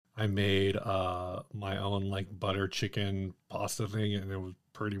I made my own like butter chicken pasta thing, and it was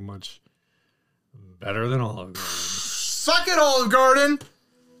pretty much better than Olive Garden. Suck it, Olive Garden!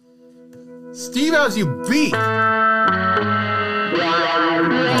 Steve has you beat. Almost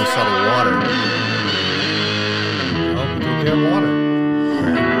out of water. Oh, go get water.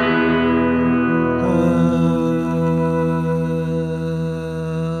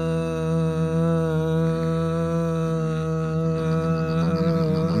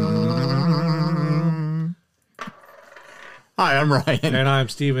 Hi, I'm Ryan. And I'm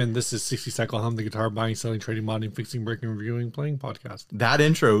Steven. This is 60 Cycle Hum, the guitar buying, selling, trading, modding, fixing, breaking, reviewing, playing podcast. That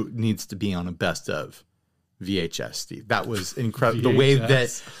intro needs to be on a best of VHS, Steve. That was incredible. The way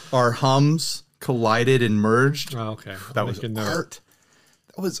that our hums collided and merged. Oh, okay. That was art.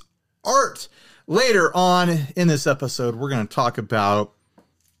 That was art. Later on in this episode, we're going to talk about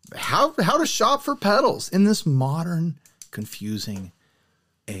how to shop for pedals in this modern, confusing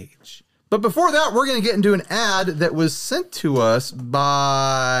age. But before that, we're going to get into an ad that was sent to us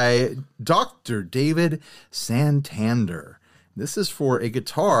by Dr. David Santander. This is for a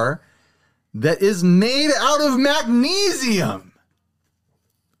guitar that is made out of magnesium,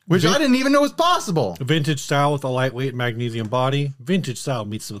 which I didn't even know was possible. Vintage style with a lightweight magnesium body. Vintage style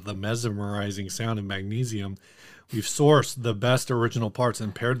meets with the mesmerizing sound of magnesium. We've sourced the best original parts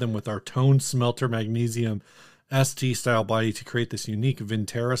and paired them with our tone smelter magnesium ST style body to create this unique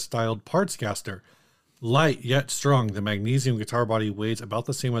Vintera styled parts caster. Light yet strong, the magnesium guitar body weighs about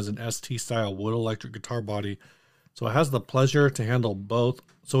the same as an ST style wood electric guitar body. So it has the pleasure to handle both.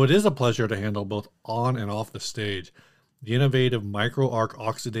 So it is a pleasure to handle both on and off the stage. The innovative micro arc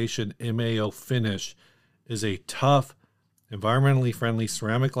oxidation MAO finish is a tough, environmentally friendly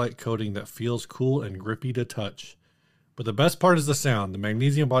ceramic-like coating that feels cool and grippy to touch. But the best part is the sound. The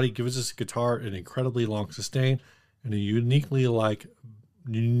magnesium body gives this guitar an incredibly long sustain and a uniquely light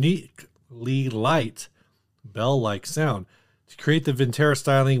bell-like sound. To create the Vintera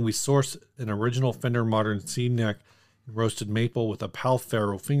styling, we sourced an original Fender Modern C-neck roasted maple with a Pal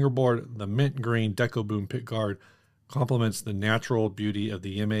Ferro fingerboard. The mint green Deco Boom pickguard complements the natural beauty of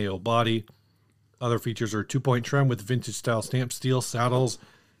the MAO body. Other features are 2-point trim with vintage style stamped steel saddles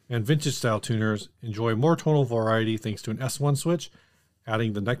and vintage style tuners. Enjoy more tonal variety thanks to an S1 switch,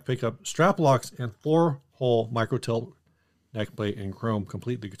 adding the neck pickup, strap locks, and 4-hole micro tilt neck plate in chrome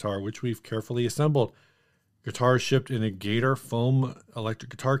complete the guitar, which we've carefully assembled. Guitar is shipped in a Gator foam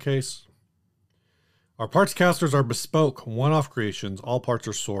electric guitar case. Our parts casters are bespoke, one-off creations. All parts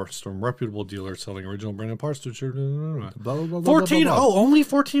are sourced from reputable dealers selling original branded parts to only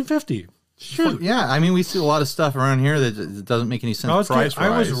 $14.50. Shoot, yeah. I mean, we see a lot of stuff around here that doesn't make any sense.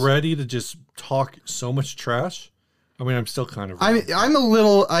 I was ready to just talk so much trash. I mean, I'm still kind of. I'm a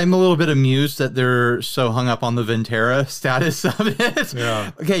little bit amused that they're so hung up on the Vintera status of it.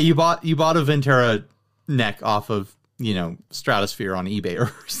 Yeah. Okay, you bought a Vintera neck off of Stratosphere on eBay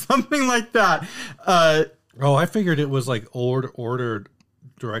or something like that. I figured it was like ordered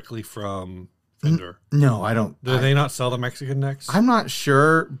directly from Fender. No, I don't. Do they not sell the Mexican necks? I'm not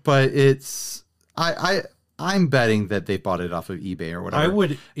sure, but it's I'm betting that they bought it off of eBay or whatever. I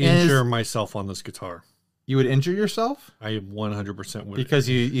would injure myself on this guitar. You would injure yourself? I 100% would. Because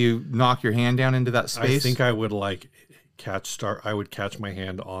you knock your hand down into that space? I think I would I would catch my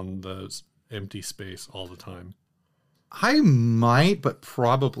hand on the empty space all the time. I might, but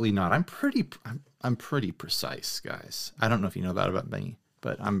probably not. I'm pretty precise, guys. I don't know if you know that about me.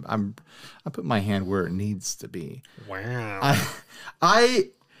 But I put my hand where it needs to be. Wow.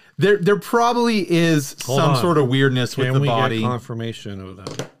 There probably is some sort of weirdness with the body. Can we get confirmation of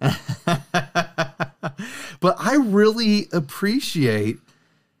that? But I really appreciate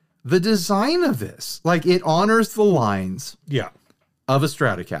the design of this. Like, it honors the lines of a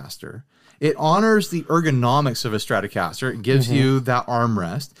Stratocaster. It honors the ergonomics of a Stratocaster. It gives you that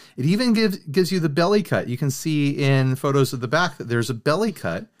armrest. It even gives you the belly cut. You can see in photos of the back that there's a belly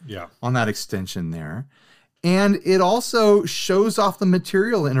cut on that extension there. And it also shows off the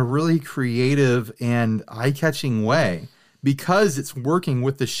material in a really creative and eye-catching way because it's working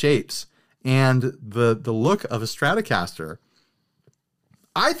with the shapes and the look of a Stratocaster.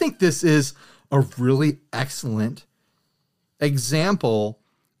 I think this is a really excellent example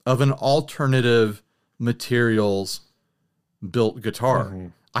of an alternative materials built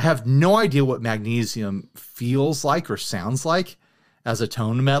guitar. I have no idea what magnesium feels like or sounds like as a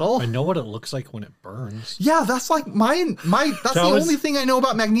tone metal. I know what it looks like when it burns. Yeah, that's like that's the only thing I know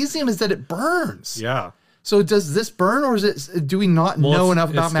about magnesium is that it burns. Yeah. So does this burn, or do we not know enough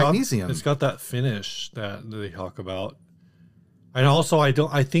about magnesium? It's got that finish that they talk about. And also,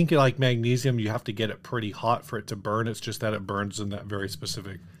 I think like magnesium, you have to get it pretty hot for it to burn. It's just that it burns in that very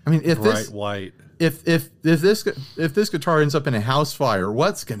specific, I mean, if bright white. If this guitar ends up in a house fire,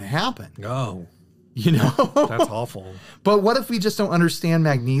 what's going to happen? Oh, you know, that's awful. But what if we just don't understand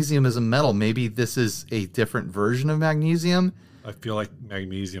magnesium as a metal? Maybe this is a different version of magnesium. I feel like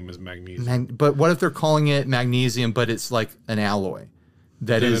magnesium is magnesium. But what if they're calling it magnesium, but it's like an alloy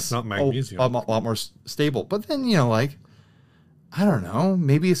that then is it's not magnesium. a lot more stable? But then, you know, like, I don't know,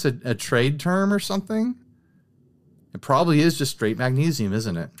 maybe it's a trade term or something. It probably is just straight magnesium,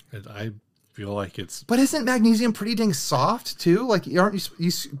 isn't it? I feel like it's... But isn't magnesium pretty dang soft, too? Like, aren't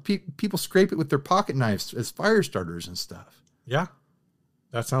people scrape it with their pocket knives as fire starters and stuff? Yeah,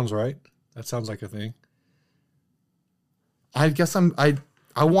 that sounds right. That sounds like a thing. I guess I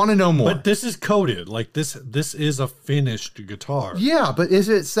want to know more. But this is coated. Like, this is a finished guitar. Yeah, but is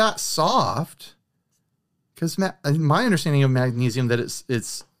it that soft? Because my understanding of magnesium that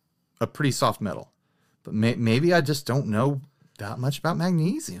it's a pretty soft metal, but maybe I just don't know that much about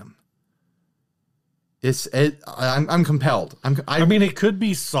magnesium. I'm compelled. I mean, it could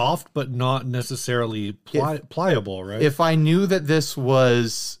be soft, but not necessarily pliable, right? If I knew that this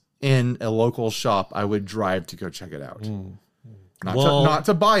was in a local shop, I would drive to go check it out. Not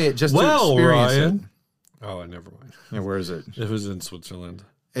to buy it, just to experience it. Oh, never mind. Yeah, where is it? It was in Switzerland.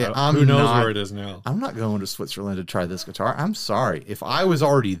 Yeah, who knows where it is now? I'm not going to Switzerland to try this guitar. I'm sorry. If I was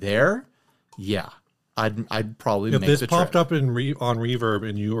already there, yeah, I'd probably make the trip. If this popped up on Reverb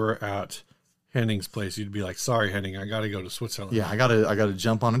and you were at Henning's place, you'd be like, "Sorry, Henning, I got to go to Switzerland." Yeah, I gotta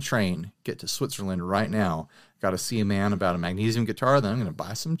jump on a train, get to Switzerland right now. Got to see a man about a magnesium guitar. Then I'm gonna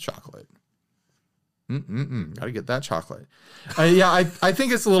buy some chocolate. Got to get that chocolate. Yeah, I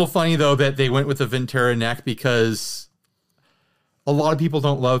think it's a little funny though that they went with the Ventera neck because a lot of people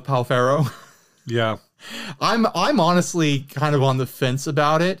don't love Palfero. Yeah. I'm honestly kind of on the fence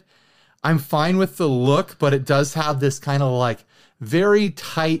about it. I'm fine with the look, but it does have this kind of like very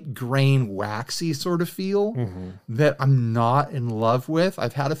tight grain, waxy sort of feel that I'm not in love with.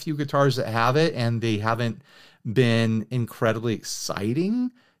 I've had a few guitars that have it, and they haven't been incredibly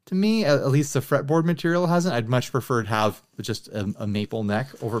exciting to me. At least the fretboard material hasn't. I'd much prefer to have just a maple neck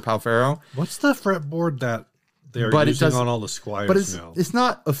over Palfero. What's the fretboard that they're using on all the Squires now? It's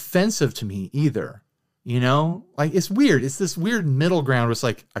not offensive to me either. You know, like it's weird. It's this weird middle ground where it's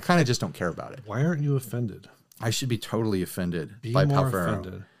like, I kind of just don't care about it. Why aren't you offended? I should be totally offended by Palfero.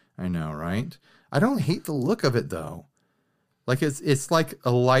 Offended. I know, right? I don't hate the look of it though. Like it's like a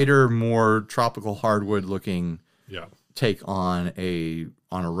lighter, more tropical hardwood looking take on a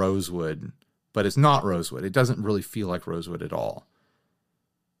rosewood, but it's not rosewood. It doesn't really feel like rosewood at all.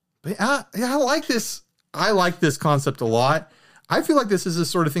 But I like this. I like this concept a lot. I feel like this is the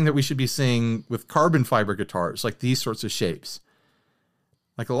sort of thing that we should be seeing with carbon fiber guitars, like these sorts of shapes.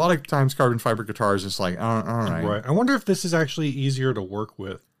 Like a lot of times carbon fiber guitars is like, all right. Right. I wonder if this is actually easier to work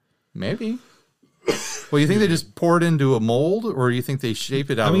with. Maybe. Well, you think they just pour it into a mold, or you think they shape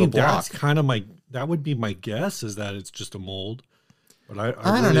it out of a block? That's kind of that would be my guess, is that it's just a mold. But I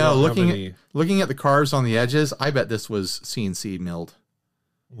really don't know. Looking at the carves on the edges, I bet this was CNC milled.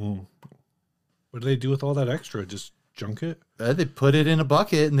 What do they do with all that extra? Just junk it? They put it in a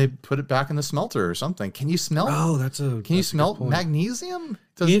bucket and they put it back in the smelter or something. Can you smell? Can you smell magnesium?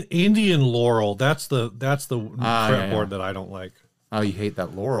 Indian laurel. That's the fretboard that I don't like. Oh, you hate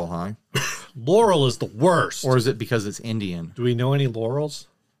that laurel, huh? Laurel is the worst. Or is it because it's Indian? Do we know any laurels?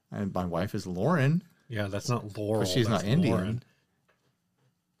 And my wife is Lauren. Yeah, that's not laurel. But she's not Indian. Lauren.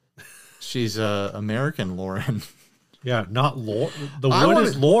 She's American Lauren. Yeah, not laurel. The wood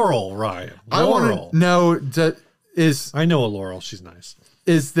is laurel, Ryan. Laurel. I know. I know a laurel. She's nice.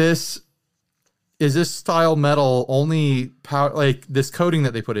 Is this style metal only like this coating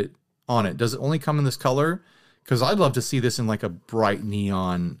that they put it on it? Does it only come in this color? Because I'd love to see this in like a bright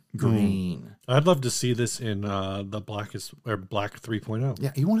neon green. I'd love to see this in the black 3.0.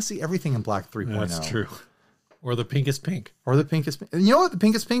 Yeah, you want to see everything in black 3.0. That's true. Or the pinkest pink. You know what? The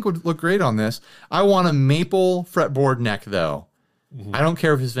pinkest pink would look great on this. I want a maple fretboard neck, though. I don't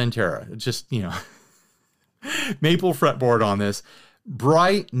care if it's Ventera. It's just, maple fretboard on this.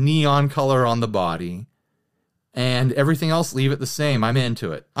 Bright neon color on the body. And everything else, leave it the same. I'm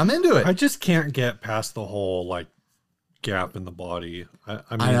into it. I just can't get past the whole, gap in the body.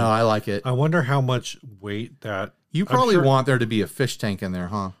 I know. I like it. I wonder how much weight that... You probably want there to be a fish tank in there,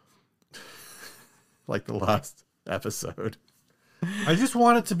 huh? Like the last episode. I just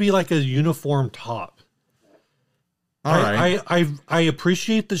want it to be like a uniform top. All right. I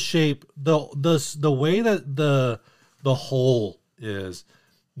appreciate the shape. The way that the hole is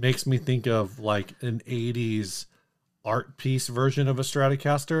makes me think of like an 80s art piece version of a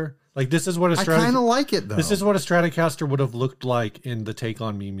Stratocaster. Like this is what a I kind of like it though. This is what a Stratocaster would have looked like in the Take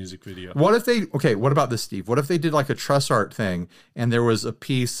On Me music video. What if they, okay, what about this, Steve? What if they did like a truss art thing and there was a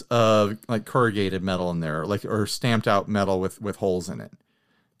piece of like corrugated metal in there, like, or stamped out metal with holes in it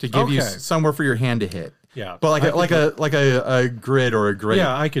to give you somewhere for your hand to hit? Yeah. But like a grid or a grate.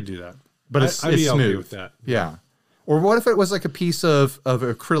 Yeah, I could do that. But it's I'd be smooth. okay with that. Yeah. Or what if it was like a piece of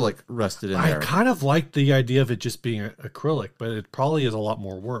acrylic rested in there? I kind of like the idea of it just being acrylic, but it probably is a lot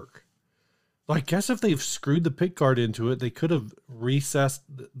more work. Well, I guess if they've screwed the pick guard into it, they could have recessed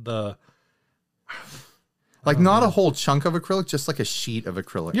the like not a whole chunk of acrylic, just like a sheet of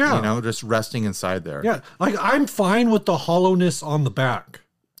acrylic. Yeah. You know, just resting inside there. Yeah. Like I'm fine with the hollowness on the back.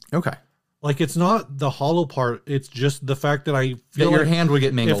 Okay. Like it's not the hollow part. It's just the fact that I feel that your hand would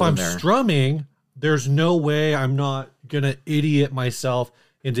get mangled if I'm in there. strumming, there's no way I'm not going to idiot myself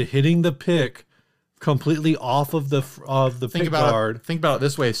into hitting the pick completely off of the pick guard. Think about it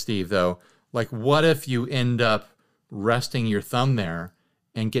this way, Steve, though. Like, what if you end up resting your thumb there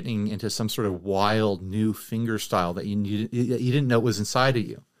and getting into some sort of wild new finger style that you didn't know was inside of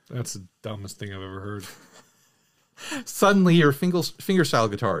you? That's the dumbest thing I've ever heard. Suddenly, your finger style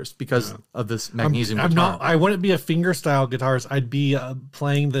guitarist because of this magnesium guitar. I wouldn't be a finger style guitarist. I'd be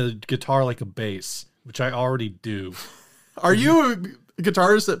playing the guitar like a bass, which I already do. Are you a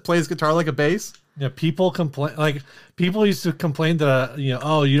guitarist that plays guitar like a bass? Yeah, people complain. Like people used to complain that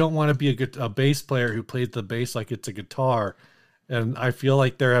oh, you don't want to be a bass player who plays the bass like it's a guitar. And I feel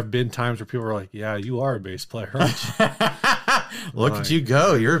like there have been times where people are like, "Yeah, you are a bass player, aren't you?" Look at you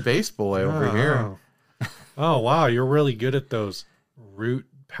go! You're a bass boy over here. Oh wow, you're really good at those root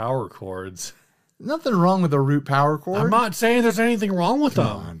power chords. Nothing wrong with a root power chord. I'm not saying there's anything wrong with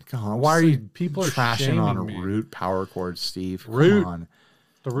them. Come on. Why are you people trashing on a me. root power chord, Steve? Root. Come on.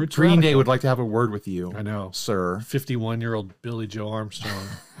 The roots. Green Day would like to have a word with you. I know, sir. 51-year-old Billy Joe Armstrong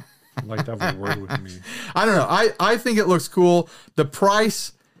would like to have a word with me. I don't know. I think it looks cool. The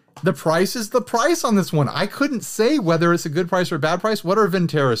price is the price on this one. I couldn't say whether it's a good price or a bad price. What are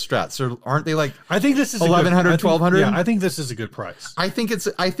Ventera Strats? Or aren't they like? I think this is 1,100, 1,200. Yeah, I think this is a good price. I think it's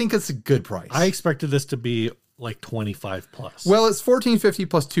a good price. I expected this to be like 25 plus. Well, it's $1,450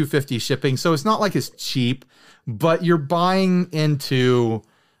 plus $250 shipping, so it's not like it's cheap, but you're buying into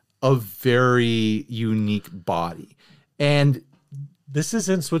a very unique body, and this is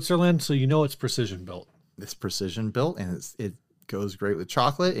in Switzerland, so you know it's precision built. It's precision built, and it goes great with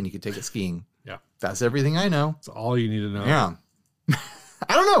chocolate, and you can take it skiing. Yeah, that's everything I know. That's all you need to know. Yeah,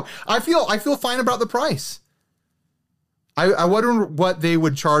 I don't know. I feel fine about the price. I wonder what they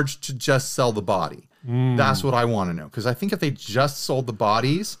would charge to just sell the body. That's what I want to know, because I think if they just sold the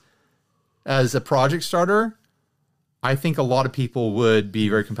bodies as a project starter, I think a lot of people would be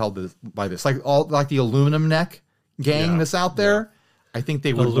very compelled by this. Like the aluminum neck gang that's out there. I think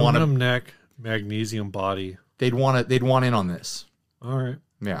they would want aluminum neck, magnesium body. They'd want in on this. All right.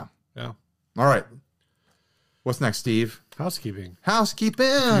 Yeah. Yeah. All right. What's next, Steve? Housekeeping.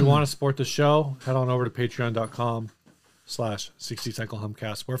 If you want to support the show, head on over to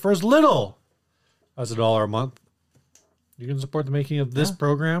patreon.com/60cyclehumcast, where for as little as $1 a month, you can support the making of this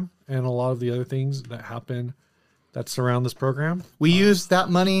program and a lot of the other things that happen that surround this program. We use that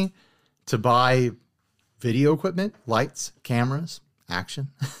money to buy video equipment, lights, cameras, action.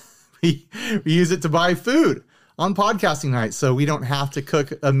 we use it to buy food on podcasting nights, so we don't have to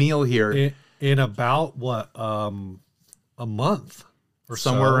cook a meal here. In about a month or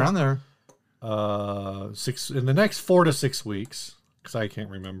somewhere around there. In the next 4 to 6 weeks, because I can't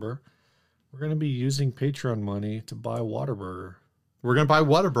remember, we're going to be using Patreon money to buy Whataburger. We're going to buy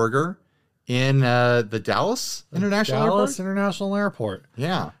Whataburger in the Dallas International Airport.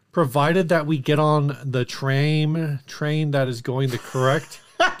 Yeah. Provided that we get on the train that is going the correct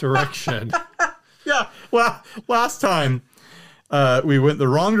direction. Yeah. Well, last time we went the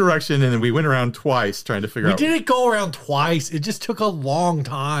wrong direction, and then we went around twice trying to figure out. We didn't go around twice. It just took a long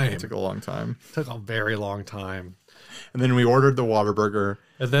time. It took a very long time. And then we ordered the Whataburger.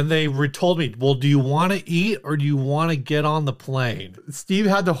 And then they told me, well, do you want to eat or do you want to get on the plane? Steve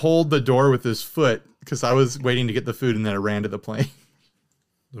had to hold the door with his foot because I was waiting to get the food, and then I ran to the plane.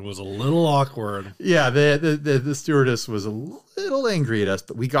 It was a little awkward. Yeah, the stewardess was a little angry at us,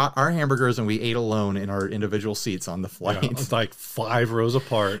 but we got our hamburgers and we ate alone in our individual seats on the flight. Yeah, it's like 5 rows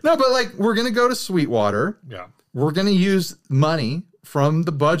apart. No, but like we're gonna go to Sweetwater. Yeah, we're gonna use money from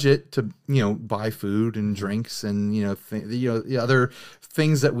the budget to buy food and drinks and the other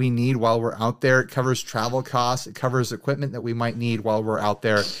things that we need while we're out there. It covers travel costs. It covers equipment that we might need while we're out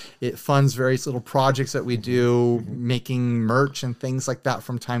there. It funds various little projects that we do, making merch and things like that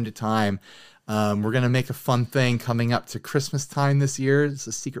from time to time. We're going to make a fun thing coming up to Christmas time this year. It's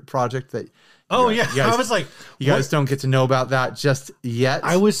a secret project that you guys, I was like, you guys don't get to know about that just yet.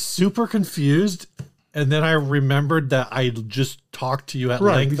 I was super confused. And then I remembered that I just talked to you at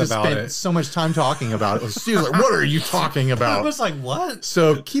length about it. So much time talking about it. Stu was like, what are you talking about? I was like, what?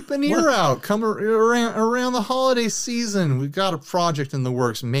 So keep an ear out. Come around the holiday season. We've got a project in the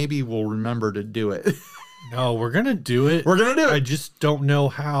works. Maybe we'll remember to do it. No, we're going to do it. We're going to do it. I just don't know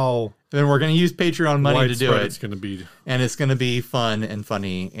how. Then we're going to use Patreon money to do it. It's going to be. And it's going to be fun and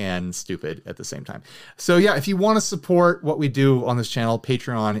funny and stupid at the same time. So yeah, if you want to support what we do on this channel,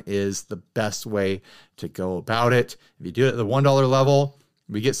 Patreon is the best way to go about it. If you do it at the $1 level,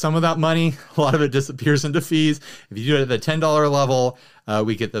 we get some of that money. A lot of it disappears into fees. If you do it at the $10 level,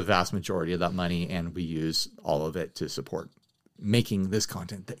 we get the vast majority of that money, and we use all of it to support making this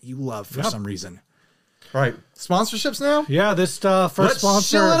content that you love for some reason. All right, sponsorships now? Yeah, this first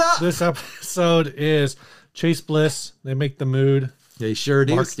sponsor this episode is Chase Bliss. They make the Mood. They sure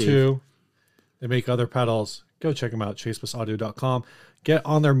do, Mark Steve. II. They make other pedals. Go check them out, chasebissaudio.com. Get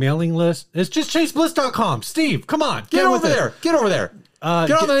on their mailing list. It's just chasebliss.com. Steve, come on. Get over there. Get over there.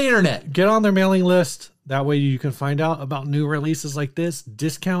 Get on the internet. Get on their mailing list. That way you can find out about new releases like this,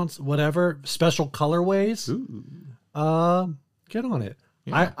 discounts, whatever, special colorways. Get on it.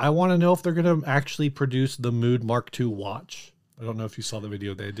 Yeah. I want to know if they're going to actually produce the Mood Mark II watch. I don't know if you saw the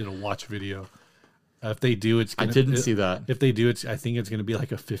video. They did a watch video. If they do, I didn't see that. If they do, I think it's going to be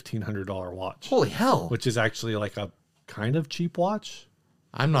like a $1,500 watch. Holy hell. Which is actually like a kind of cheap watch.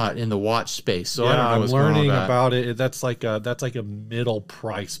 I'm not in the watch space, so I don't know what's I'm learning going on about it. That's like a middle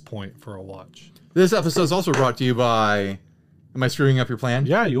price point for a watch. This episode is also brought to you by... Am I screwing up your plan?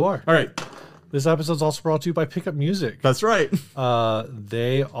 Yeah, you are. All right. This episode is also brought to you by Pickup Music. That's right.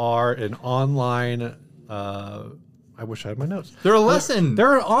 They are an online... I wish I had my notes. They're a lesson.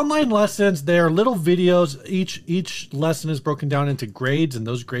 They're online lessons. They are little videos. Each lesson is broken down into grades, and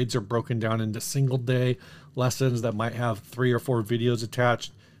those grades are broken down into single day lessons that might have 3 or 4 videos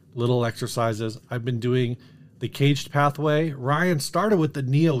attached, little exercises. I've been doing the Caged Pathway. Ryan started with the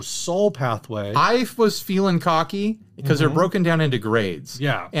Neo Soul Pathway. I was feeling cocky because they're broken down into grades.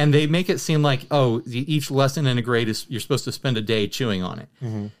 Yeah. And they make it seem like, each lesson in a grade is you're supposed to spend a day chewing on it.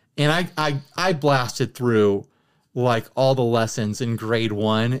 And I blasted through like all the lessons in grade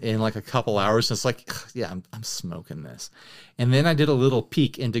 1 in like a couple hours. And it's like, yeah, I'm smoking this. And then I did a little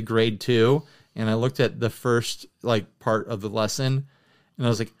peek into grade 2, and I looked at the first like part of the lesson, and I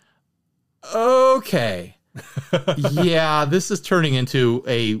was like, okay. Yeah, this is turning into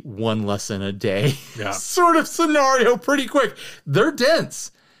a 1 lesson a day sort of scenario pretty quick. They're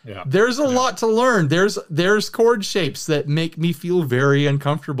dense. Yeah. There's a lot to learn. There's chord shapes that make me feel very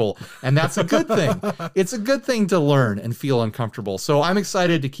uncomfortable, and that's a good thing. It's a good thing to learn and feel uncomfortable. So I'm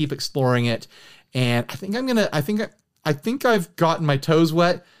excited to keep exploring it, and I think I've gotten my toes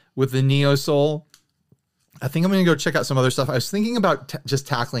wet with the Neo Soul. I think I'm going to go check out some other stuff. I was thinking about just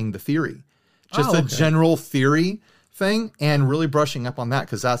tackling the theory. Just a general theory thing, and really brushing up on that,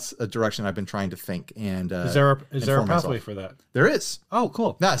 because that's a direction I've been trying to think. And is there a pathway for that? There is. Oh,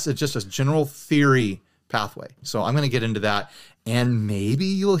 cool. That's just a general theory pathway. So I'm going to get into that, and maybe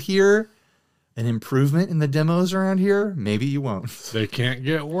you'll hear an improvement in the demos around here. Maybe you won't. They can't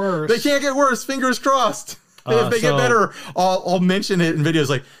get worse. They can't get worse. Fingers crossed. If they get better, I'll mention it in videos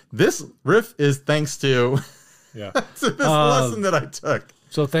like, this riff is thanks to this lesson that I took.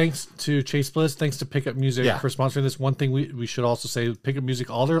 So thanks to Chase Bliss, thanks to Pickup Music for sponsoring this. One thing we should also say, Pickup Music,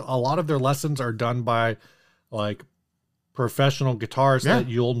 a lot of their lessons are done by like professional guitarists that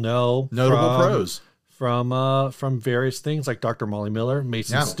you'll know. Notable pros. From various things like Dr. Molly Miller,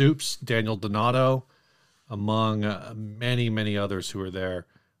 Mason Stoops, Daniel Donato, among many, many others who are there.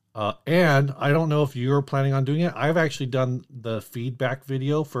 And I don't know if you're planning on doing it. I've actually done the feedback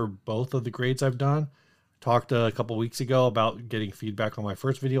video for both of the grades I've done. Talked a couple weeks ago about getting feedback on my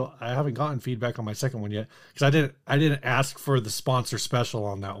first video. I haven't gotten feedback on my second one yet because I didn't ask for the sponsor special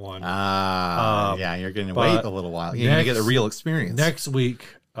on that one. You're going to wait a little while. You're going to get a real experience. Next week,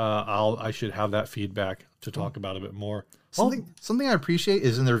 I should have that feedback to talk about a bit more. Something I appreciate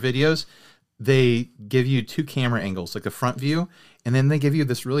is in their videos, they give you 2 camera angles, like the front view, and then they give you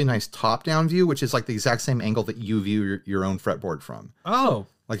this really nice top-down view, which is like the exact same angle that you view your own fretboard from. Oh.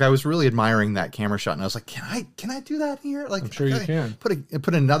 Like I was really admiring that camera shot, and I was like, "Can I do that here?" Like, I'm sure you can.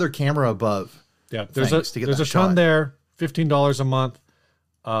 Put another camera above. Yeah, there's a ton there. $15 a month,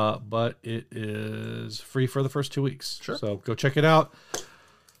 but it is free for the first 2 weeks. Sure. So go check it out.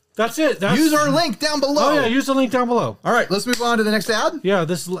 That's it. Use our link down below. Oh yeah, use the link down below. All right, let's move on to the next ad. Yeah,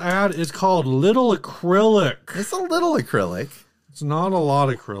 this ad is called Little Acrylic. It's a little acrylic. It's not a lot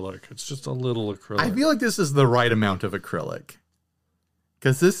of acrylic. It's just a little acrylic. I feel like this is the right amount of acrylic.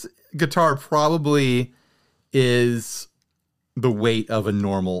 Because this guitar probably is the weight of a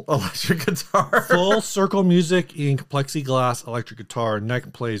normal electric guitar. Full circle music, ink, plexiglass, electric guitar.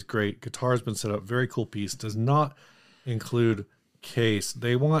 Neck plays great. Guitar has been set up. Very cool piece. Does not include case.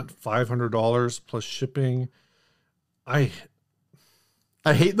 They want $500 plus shipping. I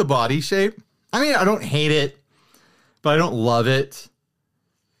hate the body shape. I mean, I don't hate it, but I don't love it.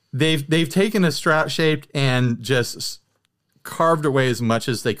 They've taken a Strat shaped and just carved away as much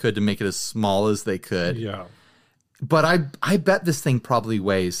as they could to make it as small as they could. Yeah. But I bet this thing probably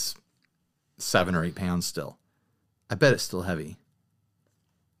weighs 7 or 8 pounds still. I bet it's still heavy.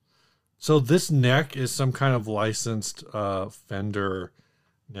 So this neck is some kind of licensed Fender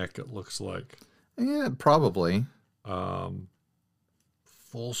neck, it looks like. Yeah, probably. I've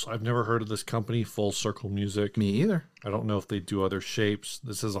never heard of this company, Full Circle Music. Me either. I don't know if they do other shapes.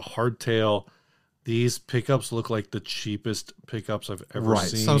 This is a hardtail. These pickups look like the cheapest pickups I've ever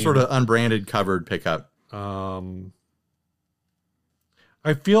seen. Some sort of unbranded covered pickup. I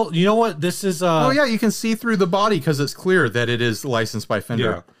feel, you know what? This is oh yeah, you can see through the body because it's clear that it is licensed by Fender.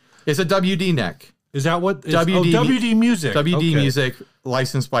 Yeah. It's a WD neck. Is that what? WD Music. WD Music,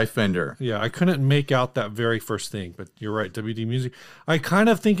 licensed by Fender. Yeah, I couldn't make out that very first thing, but you're right, WD Music. I kind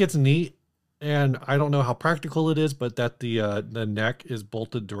of think it's neat, and I don't know how practical it is, but that the neck is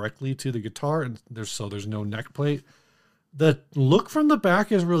bolted directly to the guitar, and there's no neck plate. The look from the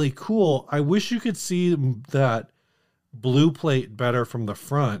back is really cool. I wish you could see that blue plate better from the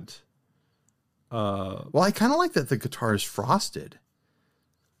front. Well, I kind of like that the guitar is frosted.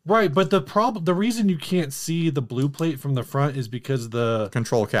 Right, but the reason you can't see the blue plate from the front is because the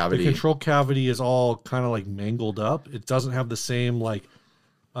control cavity is all kind of like mangled up. It doesn't have the same like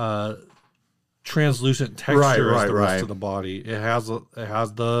translucent texture as the rest of the body. It has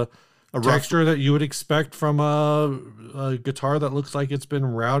the texture that you would expect from a guitar that looks like it's been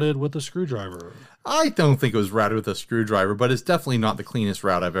routed with a screwdriver. I don't think it was routed with a screwdriver, but it's definitely not the cleanest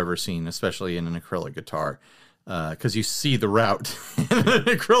route I've ever seen, especially in an acrylic guitar. Because you see the route in an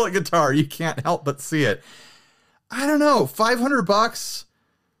acrylic guitar, you can't help but see it. I don't know, $500.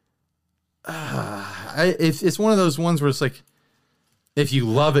 It's one of those ones where it's like, if you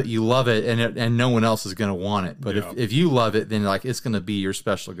love it, you love it, and no one else is going to want it. But if you love it, then like it's going to be your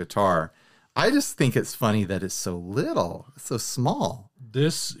special guitar. I just think it's funny that it's so little, it's so small.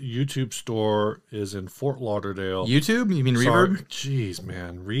 This YouTube store is in Fort Lauderdale. YouTube? You mean Reverb? Jeez,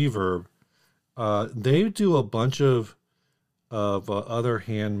 man, Reverb. They do a bunch of other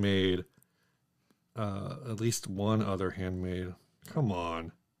handmade, at least one other handmade. Come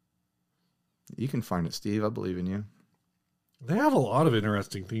on. You can find it, Steve. I believe in you. They have a lot of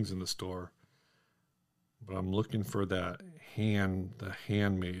interesting things in the store, but I'm looking for the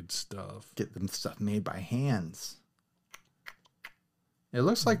handmade stuff. Get them stuff made by hands. It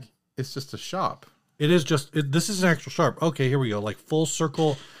looks like it's just a shop. It is just, this is an actual shop. Okay, here we go. Like Full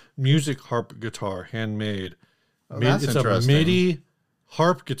Circle Music harp guitar, handmade. Oh, that's it's interesting. A MIDI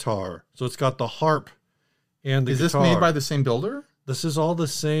harp guitar. So it's got the harp and the guitar. Is this made by the same builder? This is all the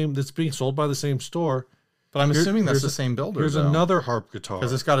same. That's being sold by the same store. But I'm assuming that's the same builder. Here's another harp guitar.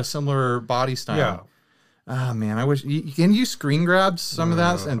 Because it's got a similar body style. Yeah. Oh, man. I wish. Can you screen grab some of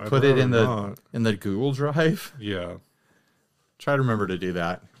that and put it in the Google Drive? Yeah. Try to remember to do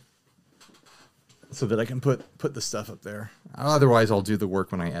that, so that I can put the stuff up there. Otherwise, I'll do the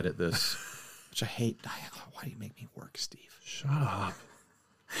work when I edit this, which I hate. Why do you make me work, Steve? Shut up.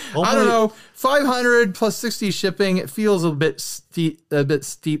 I don't know. 500 plus 60 shipping. It feels a bit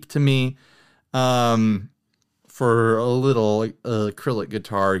steep to me. For a little acrylic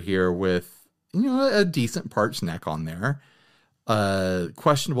guitar here with a decent parts neck on there.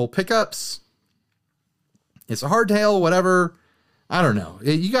 Questionable pickups. It's a hardtail, whatever. I don't know.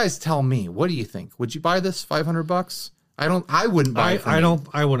 You guys tell me. What do you think? Would you buy this $500? I wouldn't buy it.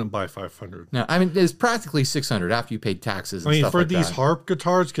 I wouldn't buy 500. No, I mean it's practically 600 after you paid taxes. And stuff for like these that. harp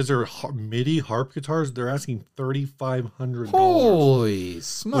guitars, because they're MIDI harp guitars, they're asking $3,500. Holy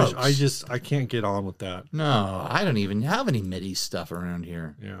smokes! I can't get on with that. No, I don't even have any MIDI stuff around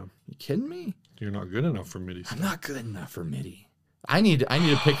here. Yeah, you kidding me? You're not good enough for MIDI stuff. I'm not good enough for MIDI. I need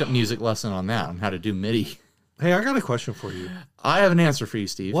to pick up music lesson on that, on how to do MIDI. Hey, I got a question for you. I have an answer for you,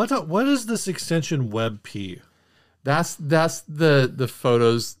 Steve. What is this extension WebP? That's the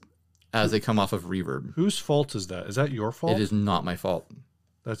photos as they come off of Reverb. Whose fault is that? Is that your fault? It is not my fault.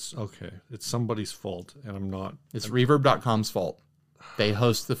 That's okay. It's somebody's fault, and I'm not. It's Reverb.com's fault. They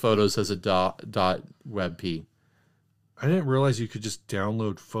host the photos as a .webp. I didn't realize you could just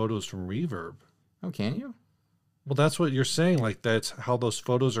download photos from Reverb. Oh, can you? Well, that's what you're saying. Like, that's how those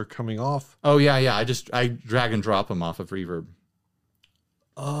photos are coming off. Oh, yeah. I drag and drop them off of Reverb.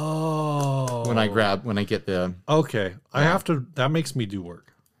 Oh. When I get the... Okay. That makes me do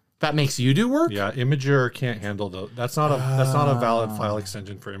work. That makes you do work? Yeah, Imager can't handle those. That's not a valid file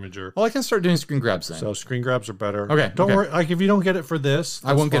extension for Imager. Well, I can start doing screen grabs then. So screen grabs are better. Okay. Don't worry. Like, if you don't get it for this,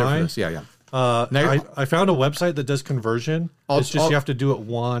 I won't get it fine. for this. Yeah. I found a website that does conversion. You have to do it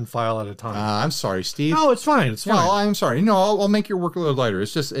one file at a time. I'm sorry, Steve. No, it's fine. It's fine. No, I'm sorry. No, I'll make your workload lighter.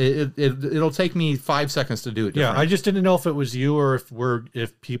 It's just it'll take me 5 seconds to do it. Yeah, I just didn't know if it was you or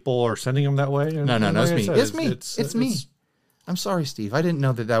if people are sending them that way. And, no, it's me. It's me. It's me. It's, I'm sorry, Steve. I didn't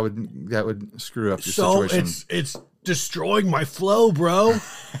know that would screw up your situation. It's destroying my flow, bro.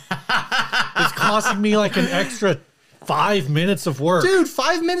 It's costing me like an extra 5 minutes of work. Dude,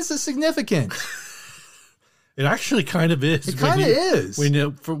 5 minutes is significant. It actually kind of is. It kind of is.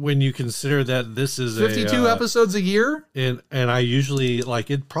 When you consider that this is 52 episodes a year. And I usually,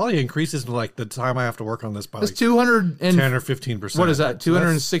 it probably increases like the time I have to work on this by like 210 or 15%. What is that?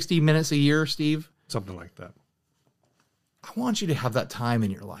 260 minutes a year, Steve? Something like that. I want you to have that time in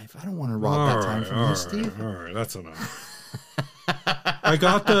your life. I don't want to rob that time from you, Steve. All right, that's enough. I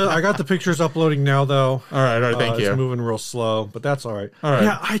got the pictures uploading now, though. All right, thank you. It's moving real slow, but that's all right. All right.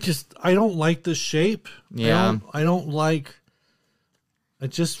 Yeah, I don't like the shape. Yeah. I don't like.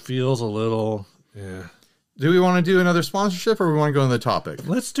 It just feels a little. Yeah. Do we want to do another sponsorship, or we want to go on the topic?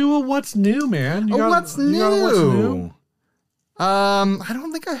 Let's do a what's new, man. What's new? I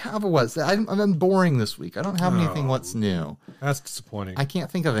don't think I have a what's. I've been boring this week. I don't have anything what's new. That's disappointing. I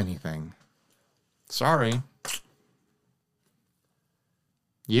can't think of anything. Sorry.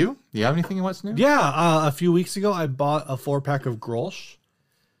 You? Do you have anything in what's new? Yeah, a few weeks ago I bought a 4-pack of Grolsch.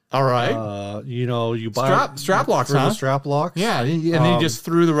 All right. You buy strap locks, for the strap locks. Yeah, and then you just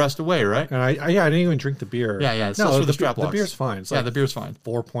threw the rest away, right? And I didn't even drink the beer. Yeah. It's just for the strap locks. The beer's fine. It's the beer's fine.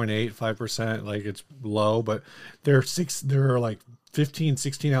 4.85%. Like, it's low, but they're like 15,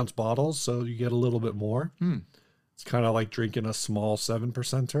 16 ounce bottles, so you get a little bit more. It's kind of like drinking a small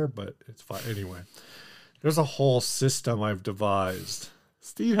 7%er, but it's fine anyway. There's a whole system I've devised.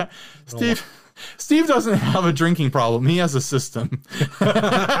 Steve doesn't have a drinking problem. He has a system. But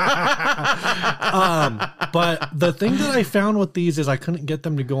the thing that I found with these is I couldn't get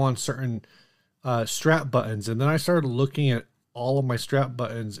them to go on certain strap buttons. And then I started looking at all of my strap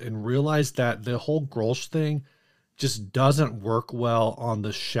buttons and realized that the whole Grolsch thing just doesn't work well on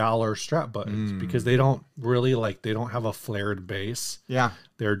the shallower strap buttons because they don't really they don't have a flared base. Yeah.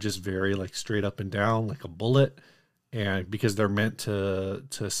 They're just very straight up and down like a bullet. And because they're meant to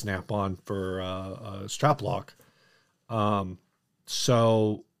snap on for a strap lock.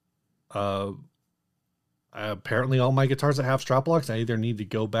 Apparently all my guitars that have strap locks, I either need to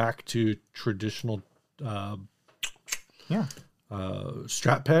go back to traditional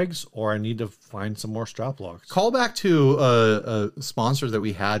strap pegs, or I need to find some more strap locks. Call back to a sponsor that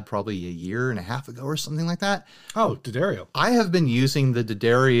we had probably a year and a half ago or something like that. Oh, D'Addario. I have been using the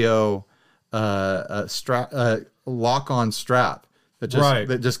D'Addario lock-on strap that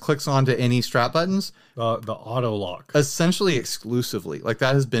just clicks onto any strap buttons. The auto lock. Essentially exclusively. Like,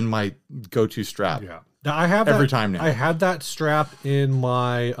 that has been my go-to strap. Yeah. Now, I have every time now. I had that strap in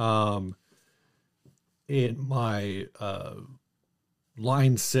my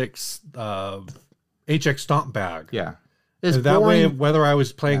Line 6 HX Stomp bag. Yeah. That way, whether I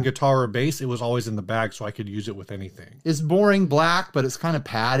was playing guitar or bass, it was always in the bag, so I could use it with anything. It's boring black, but it's kind of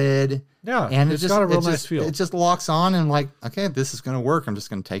padded. Yeah, and it's got a real nice feel. It just locks on, and okay, this is going to work. I'm just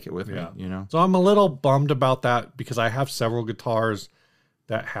going to take it with me, So I'm a little bummed about that because I have several guitars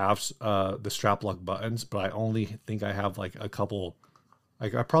that have the strap lock buttons, but I only think I have a couple. I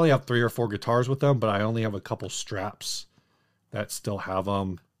probably have 3 or 4 guitars with them, but I only have a couple straps that still have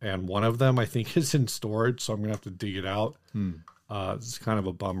them. And one of them, I think, is in storage, so I'm going to have to dig it out. It's kind of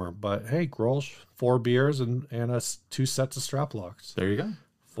a bummer. But, hey, Grolsch, 4 beers and 2 sets of strap locks. There you go.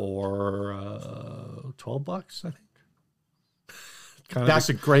 For $12, I think. That's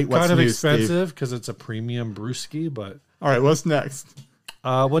a great what's kind of new, expensive because it's a premium brewski, but... All right, what's next?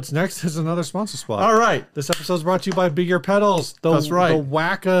 What's next is another sponsor spot. All right. This episode is brought to you by Big Ear Pedals. That's right. The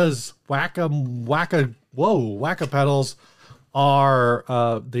Wacka pedals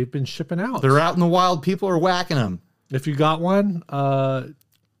are they've been shipping out. They're out in the wild. People are whacking them. If you got one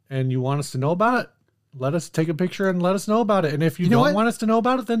and you want us to know about it, let us take a picture and let us know about it. And if you don't want us to know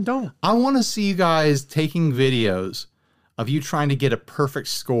about it, then don't. I want to see you guys taking videos of you trying to get a perfect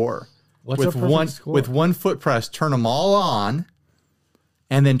score. With one foot press, turn them all on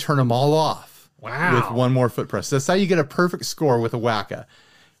and then turn them all off. Wow. With one more foot press. That's how you get a perfect score with a Wacka.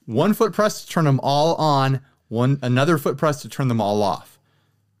 1 foot press to turn them all on, another foot press to turn them all off.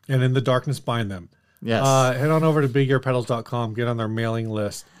 And in the darkness, bind them. Yes. Head on over to bigearpedals.com, get on their mailing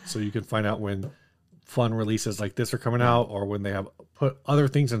list so you can find out when fun releases like this are coming out, or when they have put other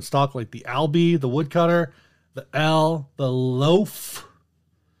things in stock like the Albie, the woodcutter, the L, the loaf,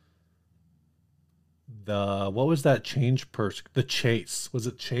 what was that change purse? The Chase. Was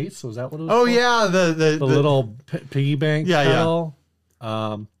it Chase? Was that what it was? Oh, called? yeah. The little piggy bank pedal.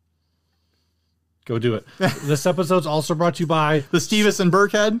 Yeah. Go do it. This episode's also brought to you by the Stevis and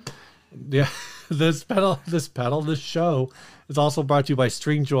Burkhead. Yeah. This show is also brought to you by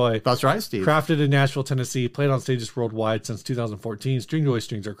Stringjoy. That's right, Steve. Crafted in Nashville, Tennessee, played on stages worldwide since 2014. Stringjoy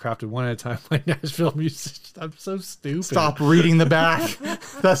strings are crafted one at a time by Nashville musicians. I'm so stupid. Stop reading the back.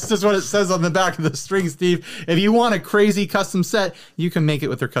 That's just what it says on the back of the string, Steve. If you want a crazy custom set, you can make it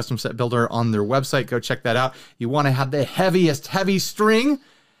with their custom set builder on their website. Go check that out. You want to have the heaviest heavy string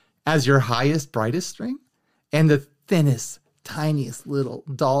as your highest, brightest string, and the thinnest, tiniest little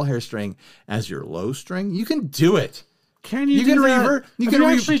doll hair string as your low string. You can do it. Can you do that? Have you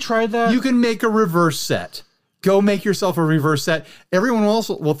actually tried that? You can make a reverse set. Go make yourself a reverse set. Everyone else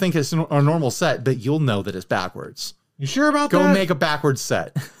will think it's a normal set, but you'll know that it's backwards. You sure about that? Go make a backwards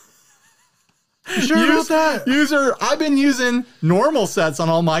set. You sure about that? I've been using normal sets on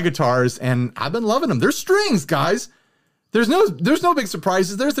all my guitars, and I've been loving them. They're strings, guys. There's no big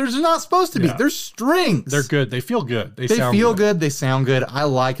surprises. There's not supposed to be. They're strings. They're good. They feel good. They feel good. They sound good. I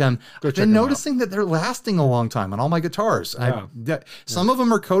like them. I've been noticing that they're lasting a long time on all my guitars. Yeah. Some of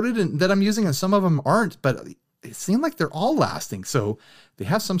them are coated and that I'm using, and some of them aren't. But it seems like they're all lasting. So they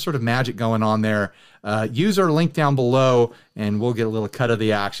have some sort of magic going on there. Use our link down below, and we'll get a little cut of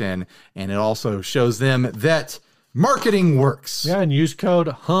the action. And it also shows them that marketing works. Yeah, and use code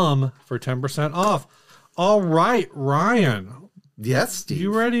HUM for 10% off. All right, Ryan. Yes, Steve.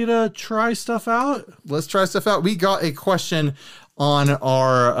 You ready to try stuff out? Let's try stuff out. We got a question on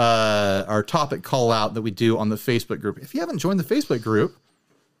our topic call out that we do on the Facebook group. If you haven't joined the Facebook group,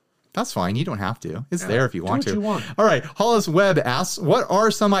 that's fine. You don't have to. It's there if you want to. All right. Hollis Webb asks, what are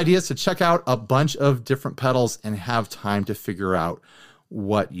some ideas to check out a bunch of different pedals and have time to figure out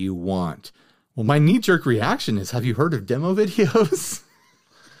what you want? Well, my knee-jerk reaction is, have you heard of demo videos?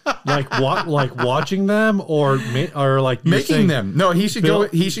 like watching them or like making them. No, he should go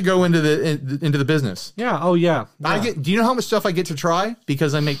into the business. Yeah. Oh yeah. Do you know how much stuff I get to try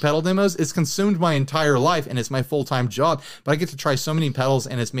because I make pedal demos? It's consumed my entire life and it's my full-time job, but I get to try so many pedals,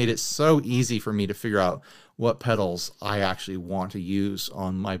 and it's made it so easy for me to figure out what pedals I actually want to use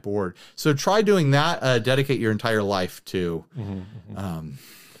on my board. So try doing that. Dedicate your entire life to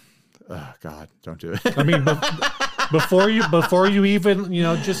oh God, don't do it. I mean, before you even,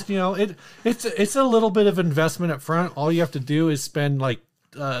 it's a little bit of investment up front. All you have to do is spend like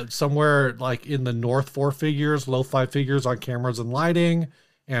somewhere like in the north 4 figures, low 5 figures on cameras and lighting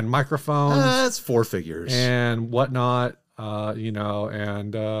and microphones. That's 4 figures and whatnot. I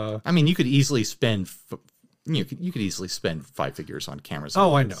mean, you could easily spend. You could easily spend 5 figures on cameras.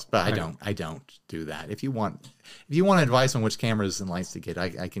 Oh, I know, but I don't do that. If you want advice on which cameras and lights to get,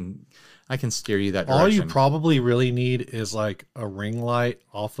 I can steer you that direction. All you probably really need is like a ring light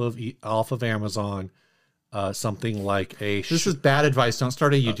off of Amazon, something like This is bad advice. Don't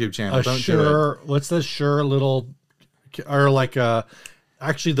start a YouTube channel. Don't do it. What's the Shure little, or like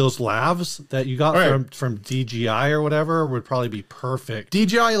actually those lavs that you got from DJI or whatever would probably be perfect.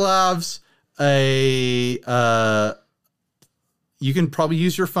 DJI lavs. You can probably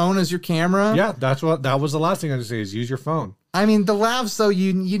use your phone as your camera. Yeah, that was the last thing I was going to say is use your phone. I mean, the lavs though,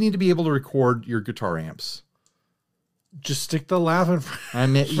 you need to be able to record your guitar amps. Just stick the lav in front. I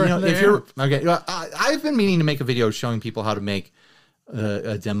mean, if you're okay, I've been meaning to make a video showing people how to make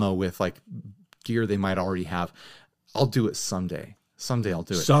a demo with like gear they might already have. I'll do it someday. Someday I'll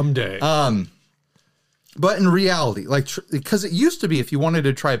do it. Someday. But in reality, like, because it used to be if you wanted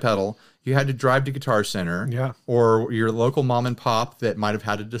to try pedal, you had to drive to Guitar Center or your local mom and pop that might have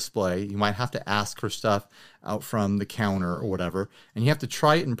had a display. You might have to ask for stuff out from the counter or whatever, and you have to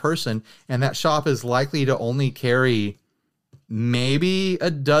try it in person. And that shop is likely to only carry maybe a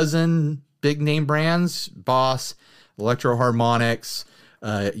dozen big name brands, Boss, Electro Harmonics,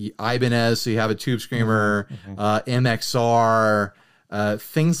 Ibanez, so you have a Tube Screamer, MXR,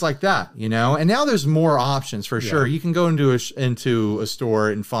 things like that, and now there's more options for sure. You can go into a store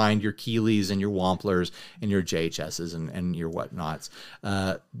and find your Keeleys and your Wamplers and your JHSs and your whatnots.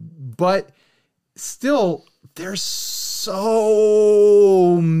 But still, there's so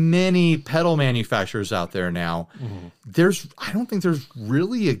many pedal manufacturers out there now. I don't think there's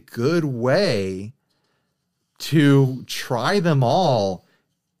really a good way to try them all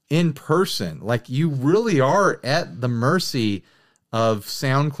in person. Like, you really are at the mercy of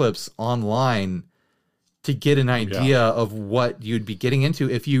sound clips online to get an idea of what you'd be getting into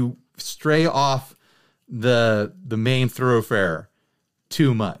if you stray off the main thoroughfare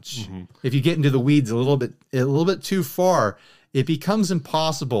too much. If you get into the weeds a little bit too far, it becomes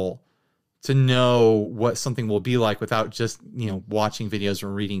impossible to know what something will be like without just, watching videos or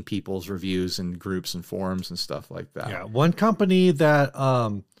reading people's reviews and groups and forums and stuff like that. Yeah. One company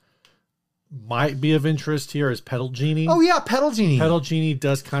that might be of interest here is Pedal Genie. Oh yeah, Pedal Genie. Pedal Genie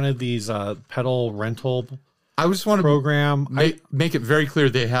does kind of these pedal rental I just want to program. Make it very clear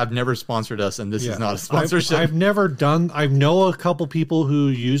they have never sponsored us, and this is not a sponsorship. I've never done. I know a couple people who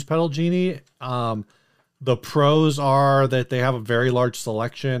use Pedal Genie. The pros are that they have a very large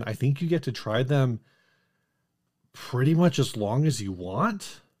selection. I think you get to try them pretty much as long as you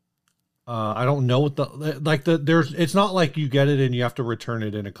want. I don't know what it's not like you get it and you have to return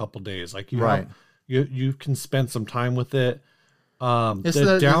it in a couple days. Like you can spend some time with it.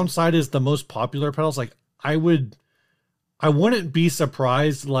 The downside is the most popular pedals. Like I wouldn't be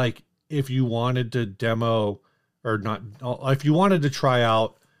surprised, like, if you wanted to demo or not, if you wanted to try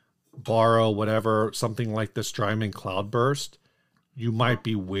out, borrow, whatever, something like the Strymon Cloudburst, you might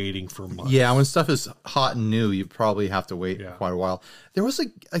be waiting for months. Yeah, when stuff is hot and new, you probably have to wait quite a while. There was a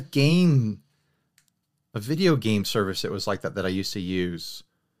video game service that was like that I used to use.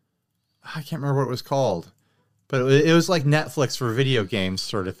 I can't remember what it was called, but it was like Netflix for video games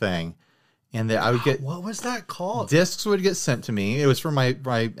sort of thing. And that I would get, what was that called? Discs would get sent to me. It was for my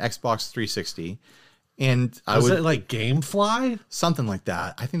Xbox 360. And was it like Gamefly? Something like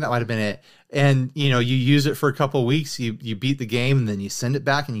that. I think that might have been it. And, you use it for a couple of weeks, you beat the game, and then you send it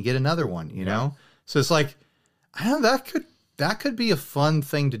back and you get another one, you know? So it's like, I don't know, that could be a fun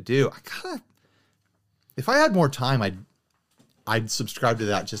thing to do. If I had more time, I'd subscribe to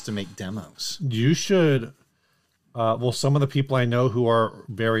that just to make demos. You should. Well, some of the people I know who are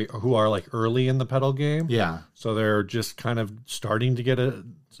like early in the pedal game. Yeah. So they're just kind of starting to get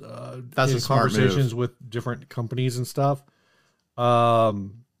that's a conversations with different companies and stuff.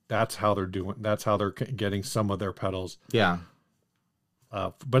 That's how they're doing. That's how they're getting some of their pedals. Yeah.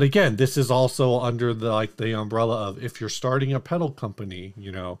 But again, this is also under the umbrella of if you're starting a pedal company,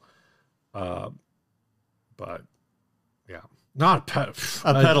 but yeah, not a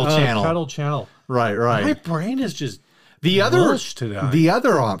pedal channel. Pedal channel. Right. My brain is just the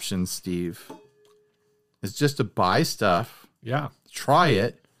other option, Steve, is just to buy stuff. Yeah. Try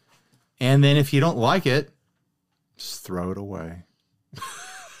it. And then if you don't like it, just throw it away.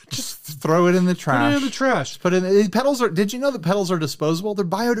 Just throw it in the trash. Put it in the trash. Pedals did you know that pedals are disposable? They're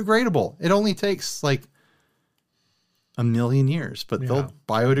biodegradable. It only takes like a million years, but they'll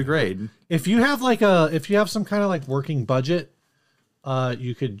biodegrade. If you have some kind of like working budget,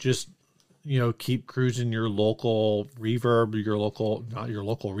 you could just, keep cruising your local Reverb, not your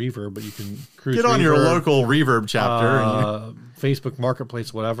local Reverb, but you can cruise. Get on Reverb, your local Reverb chapter, Facebook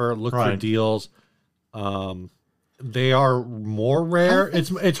Marketplace, whatever. Look for deals. They are more rare.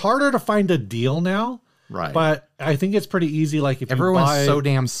 It's harder to find a deal now, right? But I think it's pretty easy. Like if everyone's so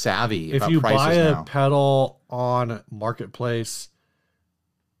damn savvy, if you buy a pedal on Marketplace,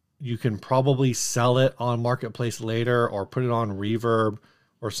 you can probably sell it on Marketplace later or put it on Reverb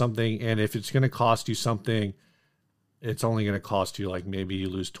or something. And if it's going to cost you something, it's only going to cost you like maybe you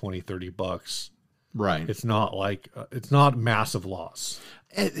lose $20-$30. Right. It's not like it's not massive loss.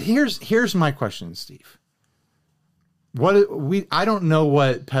 Here's my question, Steve. I don't know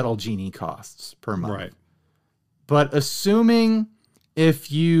what Pedal Genie costs per month. Right. But assuming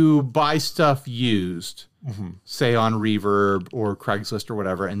if you buy stuff used, say on Reverb or Craigslist or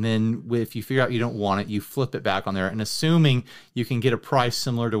whatever, and then if you figure out you don't want it, you flip it back on there, and assuming you can get a price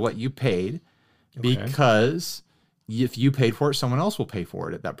similar to what you paid, because if you paid for it, someone else will pay for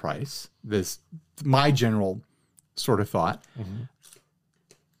it at that price. This my general sort of thought.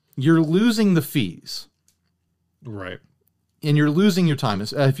 You're losing the fees. Right. And you're losing your time.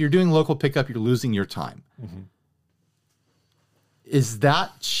 If you're doing local pickup, you're losing your time. Is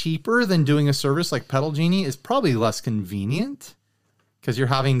that cheaper than doing a service like Pedal Genie? Is probably less convenient because you're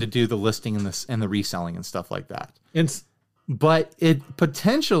having to do the listing and the reselling and stuff like that. But it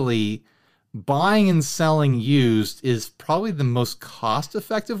potentially buying and selling used is probably the most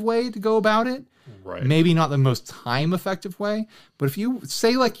cost-effective way to go about it. Right. Maybe not the most time-effective way, but if you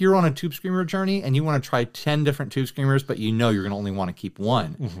say like you're on a Tube Screamer journey and you want to try 10 different Tube Screamers, but you're going to only want to keep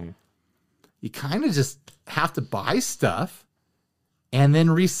one, you kind of just have to buy stuff and then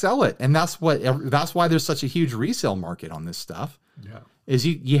resell it, and that's why there's such a huge resale market on this stuff. Yeah, is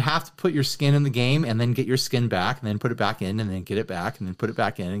you have to put your skin in the game and then get your skin back and then put it back in and then get it back and then put it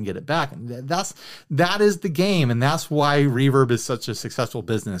back in and get it back. And that is the game. And that's why reverb is such a successful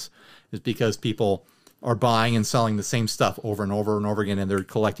business, is because people are buying and selling the same stuff over and over and over again, and they're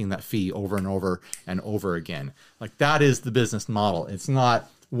collecting that fee over and over and over again. Like, that is the business model. It's not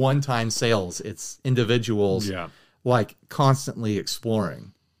one-time sales. It's individuals like constantly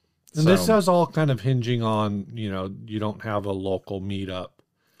exploring. And this is all kind of hinging on, you don't have a local meetup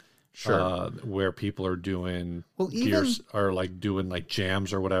where people are doing gears, or like doing like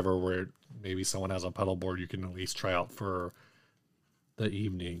jams or whatever, where maybe someone has a pedal board you can at least try out for the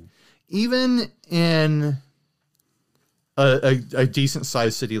evening. Even in a decent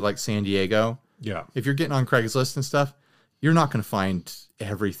sized city like San Diego, if you're getting on Craigslist and stuff, you're not going to find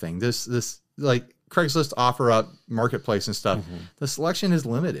everything. This like Craigslist, OfferUp, Marketplace and stuff, the selection is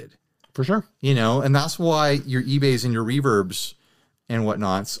limited. For sure. And that's why your eBays and your Reverbs and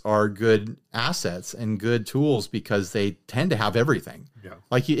whatnots are good assets and good tools, because they tend to have everything. Yeah.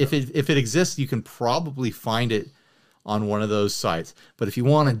 Like if it exists, you can probably find it on one of those sites. But if you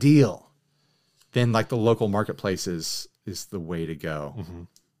want a deal, then like the local marketplace is the way to go.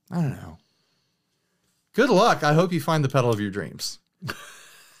 I don't know. Good luck. I hope you find the pedal of your dreams.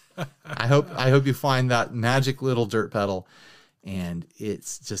 I hope you find that magic little dirt pedal, and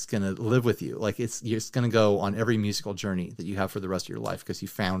it's just going to live with you. Like it's going to go on every musical journey that you have for the rest of your life, because you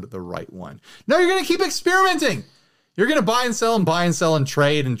found the right one. No, you're going to keep experimenting. You're going to buy and sell and buy and sell and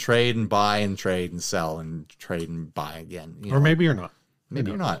trade and trade and buy and trade and sell and trade and buy again. Or maybe you're not.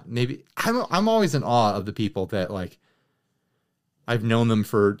 Maybe you're not. Maybe I'm always in awe of the people that, like, I've known them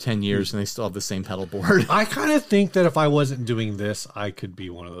for 10 years and they still have the same pedal board. I kind of think that if I wasn't doing this, I could be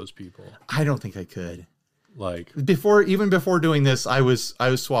one of those people. I don't think I could. Like even before doing this, I was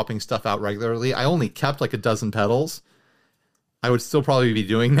swapping stuff out regularly. I only kept like a dozen pedals. I would still probably be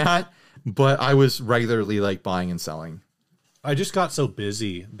doing that, but I was regularly like buying and selling. I just got so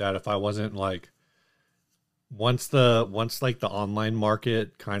busy that if I wasn't like, once like the online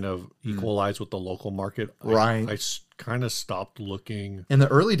market kind of equalized with the local market, right? I kind of stopped looking. In the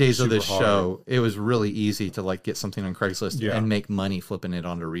early days of this show, it was really easy to like get something on Craigslist and make money flipping it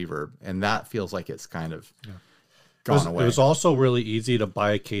onto Reverb, and that feels like it's kind of gone away. It was also really easy to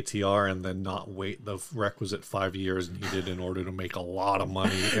buy a KTR and then not wait the requisite 5 years needed in order to make a lot of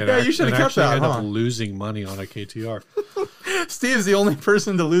money. And you should have kept that. End up losing money on a KTR. Steve's the only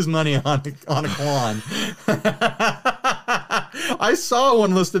person to lose money on a Klon. I saw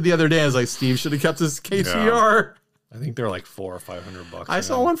one listed the other day. I was like, Steve should have kept his KTR. I think they're like $400 or $500. I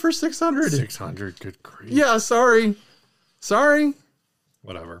saw one for 600. 600, good grief. Yeah, sorry.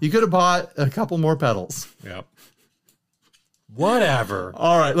 Whatever. You could have bought a couple more pedals. Yep. Whatever.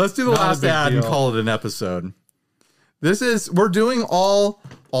 All right, let's do the last ad and call it an episode. We're doing all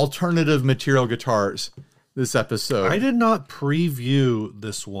alternative material guitars this episode. I did not preview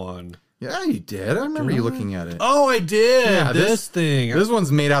this one. Yeah, you did. I remember you looking at it. Oh, I did. Yeah, this thing. This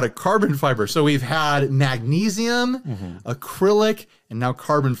one's made out of carbon fiber. So we've had magnesium, acrylic, and now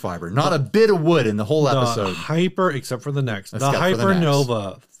carbon fiber. Not a bit of wood in the whole episode. Except for the next. The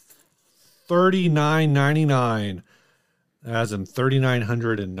Hypernova, $39.99. As in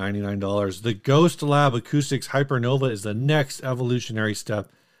 $3,999. The Ghost Lab Acoustics Hypernova is the next evolutionary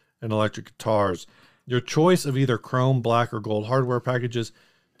step in electric guitars. Your choice of either chrome, black, or gold hardware packages,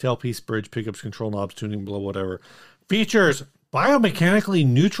 tailpiece, bridge, pickups, control knobs, tuning, blow, whatever. Features biomechanically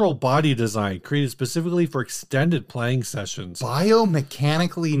neutral body design created specifically for extended playing sessions.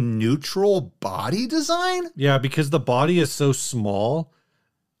 Biomechanically neutral body design? Yeah, because the body is so small,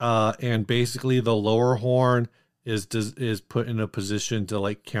 and basically the lower horn is put in a position to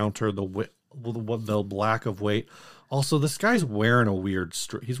like counter the lack of weight. Also, this guy's wearing a weird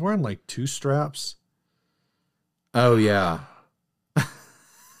he's wearing like two straps. Oh yeah.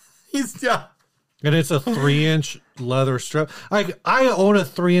 And it's a 3-inch leather strap. I own a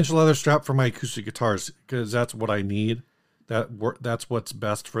 3-inch leather strap for my acoustic guitars because that's what I need. That's what's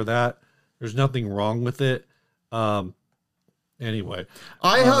best for that. There's nothing wrong with it. Anyway,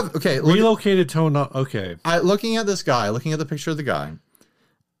 I have relocated tone knob. Okay, looking at this guy, looking at the picture of the guy.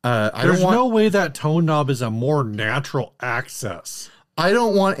 There's no way that tone knob is a more natural access. I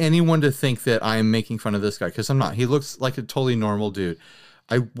don't want anyone to think that I am making fun of this guy because I'm not. He looks like a totally normal dude.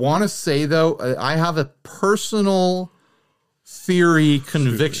 I want to say though, I have a personal theory,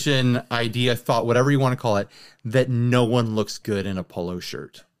 conviction, idea, thought, whatever you want to call it, that no one looks good in a polo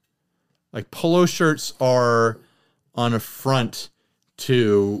shirt. Like polo shirts are on a front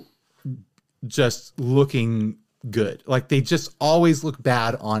to just looking good. Like they just always look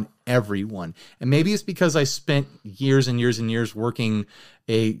bad on everyone. And maybe it's because I spent years and years and years working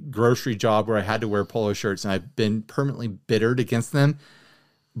a grocery job where I had to wear polo shirts and I've been permanently bittered against them.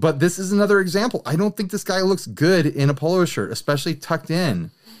 But this is another example. I don't think this guy looks good in a polo shirt, especially tucked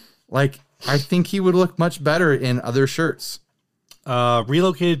in. Like, I think he would look much better in other shirts.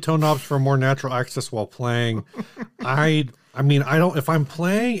 Relocated toe knobs for more natural access while playing. I mean, I don't, if I'm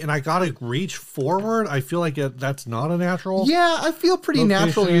playing and I got to reach forward, I feel like that's not a natural. Yeah, I feel pretty location.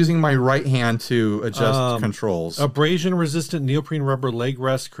 natural using my right hand to adjust controls. Abrasion resistant neoprene rubber leg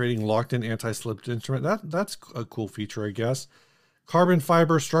rest, creating locked in anti-slip instrument. That's a cool feature, I guess. Carbon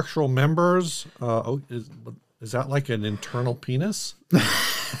fiber structural members. Is that like an internal penis?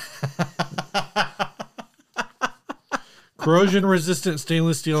 Corrosion resistant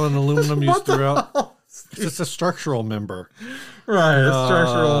stainless steel and aluminum used throughout. It's a structural member. Right, a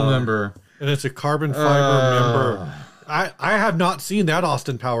structural member. And it's a carbon fiber member. I have not seen that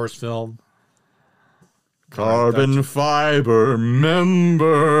Austin Powers film. Carbon fiber member.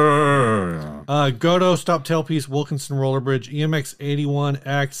 Godo stop tailpiece Wilkinson roller bridge EMX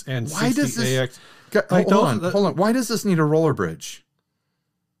 81X and 60AX. Hold on. Why does this need a roller bridge?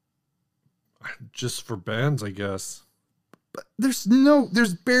 Just for bands, I guess. But there's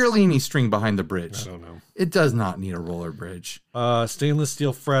barely any string behind the bridge. I don't know. It does not need a roller bridge. Stainless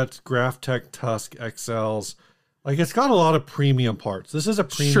steel frets, Graphtec Tusk XLs. Like, it's got a lot of premium parts. This is a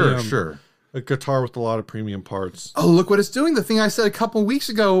premium. Sure. A guitar with a lot of premium parts. Oh, look what it's doing. The thing I said a couple weeks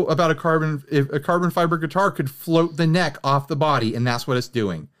ago about a carbon fiber guitar could float the neck off the body, and that's what it's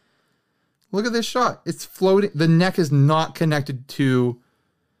doing. Look at this shot. It's floating. The neck is not connected to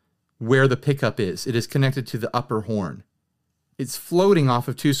where the pickup is. It is connected to the upper horn. It's floating off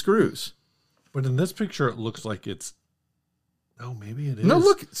of 2 screws. But in this picture, it looks like it's... Oh, maybe it is. No,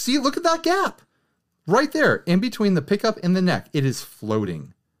 look. See, look at that gap. Right there, in between the pickup and the neck. It is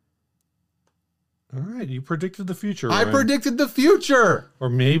floating. All right, you predicted the future. I predicted the future. Or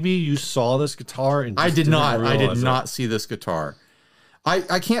maybe you saw this guitar and I did not see this guitar.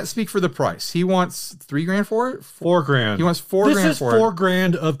 I can't speak for the price. He wants $3,000 for it. $4,000. He wants $4,000 for it. This is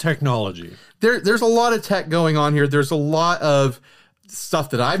 $4,000 of technology. There's a lot of tech going on here. There's a lot of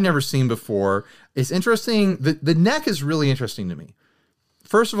stuff that I've never seen before. It's interesting. The neck is really interesting to me.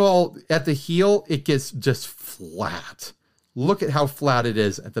 First of all, at the heel, it gets just flat. Look at how flat it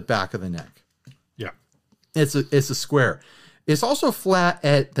is at the back of the neck. Yeah. It's a square. It's also flat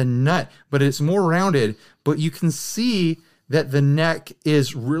at the nut, but it's more rounded. But you can see that the neck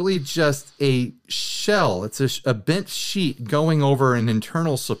is really just a shell. It's a bent sheet going over an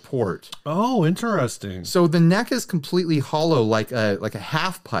internal support. Oh, interesting. So the neck is completely hollow, like a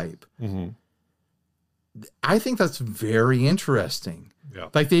half pipe. Mm-hmm. I think that's very interesting. Yeah.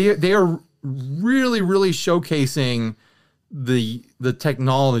 Like they are really, really showcasing the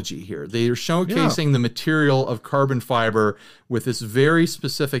technology here. They are showcasing the material of carbon fiber with this very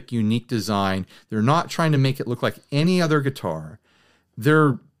specific, unique design. They're not trying to make it look like any other guitar.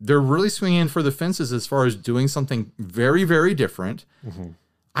 They're really swinging for the fences as far as doing something very, very different. Mm-hmm.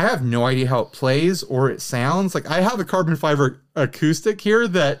 I have no idea how it plays or it sounds. Like, I have a carbon fiber acoustic here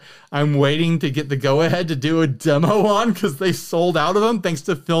that I'm waiting to get the go-ahead to do a demo on because they sold out of them thanks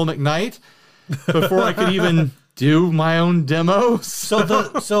to Phil McKnight before I could even do my own demos.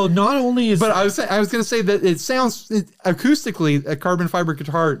 So not only is... But I was going to say that it sounds... acoustically, a carbon fiber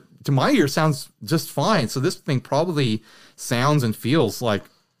guitar, to my ear, sounds just fine. So this thing probably sounds and feels like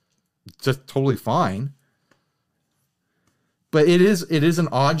just totally fine. But it is an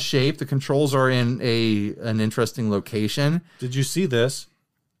odd shape. The controls are in an interesting location. Did you see this?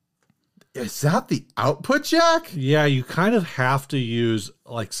 Is that the output jack? Yeah, you kind of have to use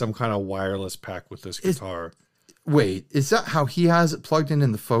like some kind of wireless pack with this guitar. Wait, is that how he has it plugged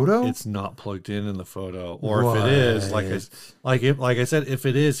in the photo? It's not plugged in the photo. Or what? If it is, like I said, if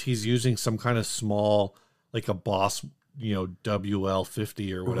it is, he's using some kind of small, like a Boss,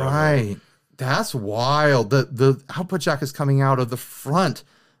 WL50 or whatever. Right. That's wild. The output jack is coming out of the front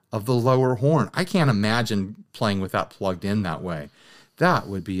of the lower horn. I can't imagine playing with that plugged in that way. That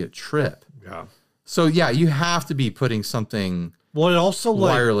would be a trip. Yeah. So yeah, you have to be putting something it also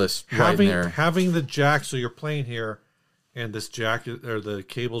wireless right there. Having the jack, so you're playing here and this jack or the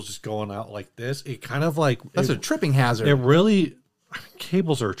cable's just going out like this. It kind of like... That's a tripping hazard. It really...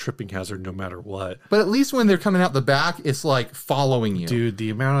 Cables are a tripping hazard no matter what. But at least when they're coming out the back, it's like following you. Dude, the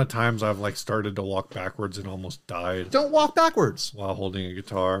amount of times I've like started to walk backwards and almost died. Don't walk backwards while holding a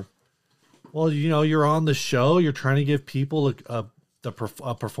guitar. Well, you're on the show. You're trying to give people a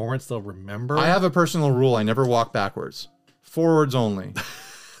performance they'll remember. I have a personal rule. I never walk backwards. Forwards only.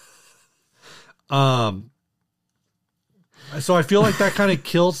 So I feel like that kind of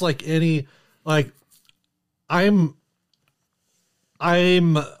kills like any, like I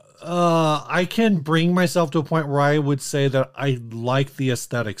can bring myself to a point where I would say that I like the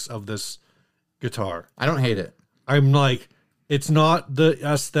aesthetics of this guitar. I don't hate it. I'm like, it's not the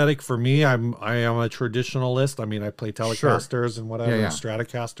aesthetic for me. I am a traditionalist. I mean, I play Telecasters and whatever, and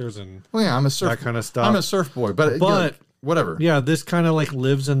Stratocasters and I'm a that kind of stuff. I'm a surf boy, but you know, whatever. Yeah, this kind of like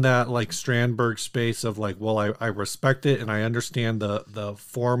lives in that like Strandberg space of like, well, I respect it and I understand the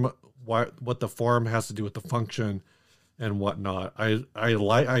form, what the form has to do with the function and whatnot. I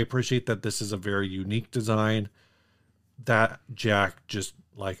appreciate that this is a very unique design. That jack just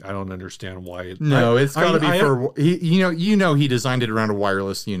like, I don't understand why. It's got to be for he designed it around a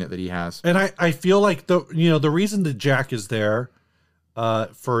wireless unit that he has. And I feel like the reason the jack is there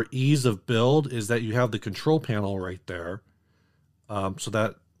for ease of build is that you have the control panel right there. So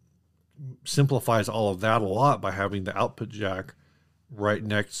that simplifies all of that a lot by having the output jack right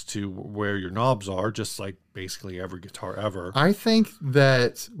next to where your knobs are, just like basically every guitar ever. I think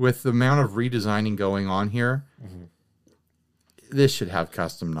that with the amount of redesigning going on here, this should have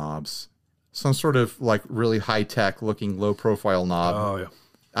custom knobs. Some sort of like really high tech looking low profile knob. Oh yeah.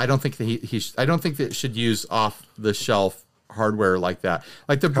 I don't think that I don't think that it should use off the shelf hardware like that.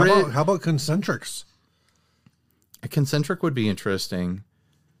 Like the how about concentrics? A concentric would be interesting.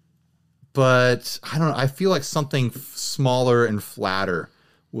 But I don't know. I feel like something smaller and flatter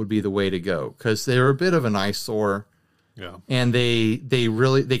would be the way to go because they're a bit of an eyesore. Yeah. And they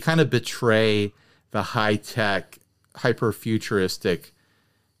kind of betray the high tech, hyper futuristic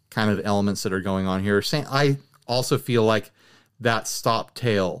kind of elements that are going on here. I also feel like that stop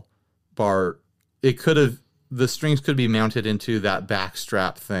tail bar, the strings could be mounted into that back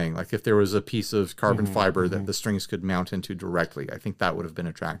strap thing. Like if there was a piece of carbon fiber that the strings could mount into directly, I think that would have been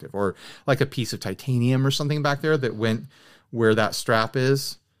attractive. Or like a piece of titanium or something back there that went where that strap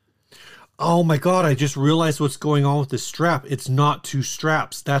is. Oh my God, I just realized what's going on with this strap. It's not two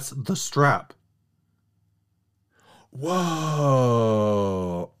straps. That's the strap.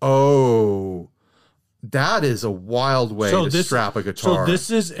 Whoa. Oh. That is a wild way to strap a guitar. So this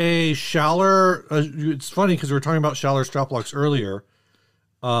is a Schaller. It's funny because we were talking about Schaller strap locks earlier.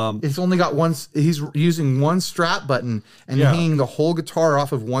 It's only got one. He's using one strap button and hanging the whole guitar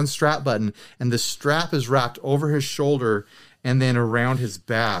off of one strap button, and the strap is wrapped over his shoulder and then around his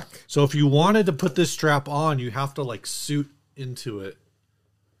back. So if you wanted to put this strap on, you have to like suit into it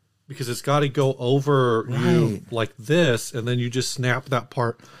because it's got to go over you like this, and then you just snap that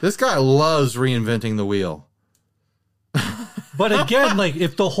part. This guy loves reinventing the wheel. But again, like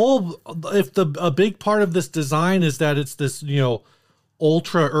if a big part of this design is that it's this,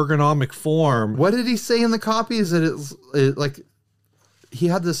 ultra ergonomic form. What did he say in the copy? Is that like he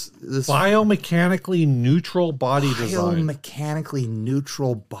had this biomechanically neutral body design. Biomechanically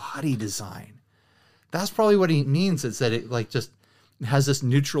neutral body design. That's probably what he means. Is that it like just has this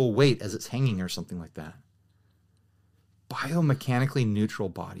neutral weight as it's hanging or something like that. Biomechanically neutral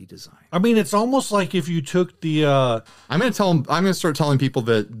body design. I mean, it's almost like if you took the I'm going to start telling people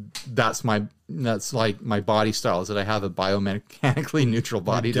that's like my body style, is that I have a biomechanically neutral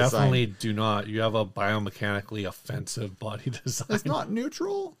body design. Definitely do not. You have a biomechanically offensive body design. It's not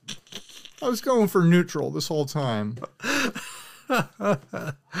neutral. I was going for neutral this whole time.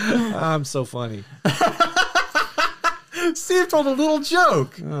 I'm so funny. Steve told a little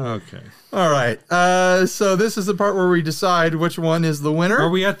joke. Okay. All right. So this is the part where we decide which one is the winner. Are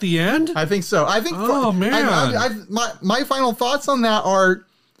we at the end? I think so. I think. Oh man. My final thoughts on that are,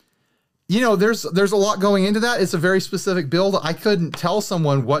 there's a lot going into that. It's a very specific build. I couldn't tell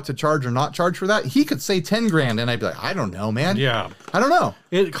someone what to charge or not charge for that. He could say 10 grand, and I'd be like, I don't know, man. Yeah. I don't know.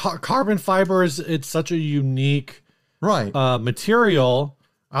 Carbon fiber it's such a unique material.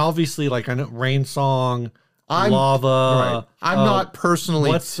 Obviously, like I know Rain Song. Lava. Right. I'm not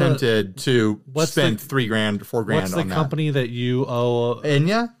personally tempted to spend 3 grand, 4 grand on that. What's the company that you owe?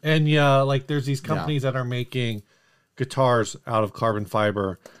 Enya? Enya. Like there's these companies that are making guitars out of carbon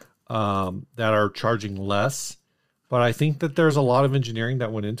fiber that are charging less. But I think that there's a lot of engineering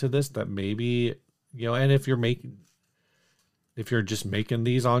that went into this that maybe, and if you're just making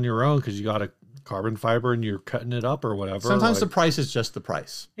these on your own because you got a carbon fiber and you're cutting it up or whatever. Sometimes the price is just the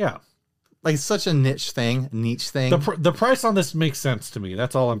price. Yeah. Like it's such a niche thing. The price on this makes sense to me.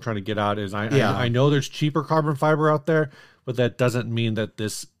 That's all I'm trying to get out is I know there's cheaper carbon fiber out there, but that doesn't mean that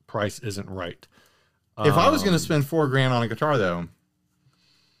this price isn't right. If I was going to spend 4 grand on a guitar, though,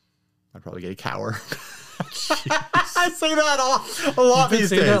 I'd probably get a Cower. I say that a lot these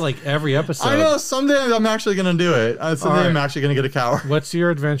days. You say that like every episode. I know. Someday I'm actually going to do it. Someday I'm actually going to get a Cower. What's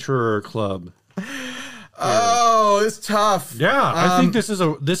your adventurer club? Oh, it's tough. Yeah, I think this is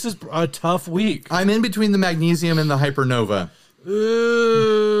a tough week. I'm in between the magnesium and the hypernova.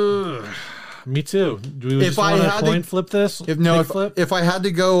 Me too. Do we just want to coin flip this? If I had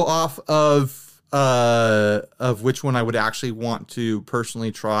to go off of which one I would actually want to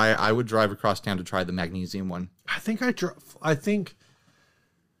personally try, I would drive across town to try the magnesium one. I think I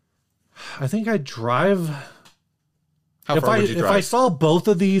drive. How far would you drive? If I saw both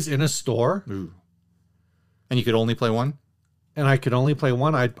of these in a store, ooh, and you could only play one, and I could only play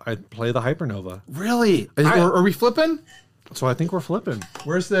one, I'd play the Hypernova. Really? Are we flipping? So I think we're flipping.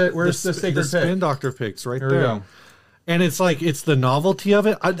 Where's the sacred pick? Spin Doctor picks right there. There we go. And it's like, it's the novelty of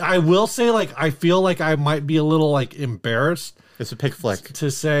it. I will say, like, I feel like I might be a little like embarrassed. It's a pick flick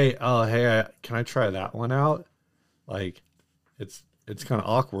to say, oh, hey, can I try that one out? Like, it's kind of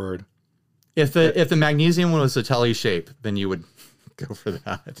awkward. If the magnesium one was a telly shape, then you would go for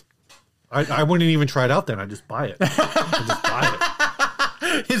that. I wouldn't even try it out then. I just buy it.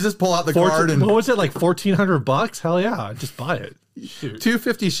 You just pull out the card and what was it, like $1,400? Hell yeah, I just buy it. Shoot.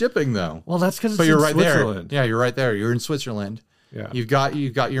 $250 shipping though. Well, that's because but you're right Switzerland. there. Yeah, you're right there. You're in Switzerland. Yeah, you've got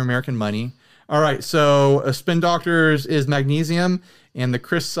your American money. All right, so Spin Doctors is magnesium, and the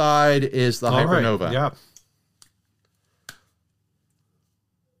Chris side is the Hypernova. Right. Yeah.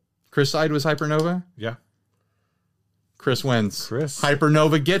 Chris side was Hypernova? Yeah. Chris wins. Chris.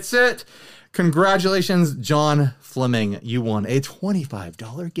 Hypernova gets it. Congratulations, John Fleming. You won a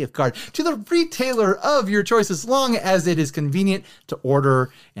 $25 gift card to the retailer of your choice, as long as it is convenient to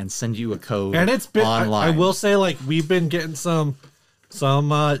order and send you a code. And it's been online. I will say, like, we've been getting some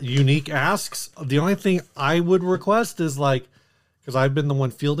unique asks. The only thing I would request is, like, because I've been the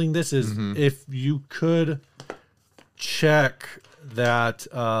one fielding this, is if you could check that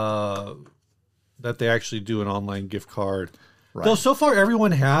that they actually do an online gift card. Right. Though so far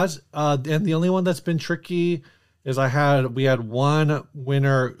everyone has, and the only one that's been tricky is we had one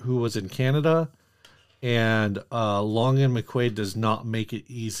winner who was in Canada, and Long and McQuaid does not make it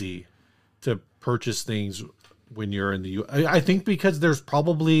easy to purchase things when you're in the U. I think because there's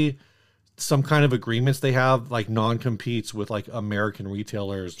probably some kind of agreements they have, like non-competes with like American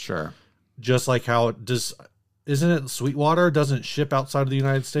retailers. Sure. Just like how it does, isn't it Sweetwater doesn't ship outside of the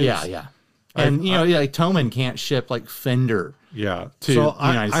United States? Yeah, yeah. And like Toman can't ship like Fender. Yeah. To so the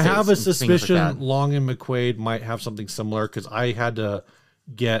United I States have a suspicion like Long and McQuaid might have something similar, because I had to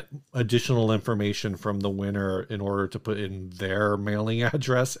get additional information from the winner in order to put in their mailing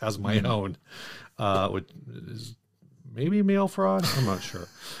address as my own, which is maybe mail fraud. I'm not sure.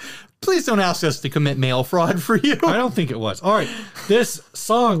 Please don't ask us to commit mail fraud for you. I don't think it was. All right. This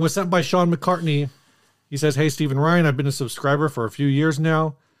song was sent by Sean McCartney. He says, "Hey, Stephen Ryan, I've been a subscriber for a few years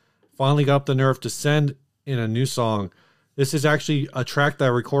now. Finally got up the nerve to send in a new song. This is actually a track that I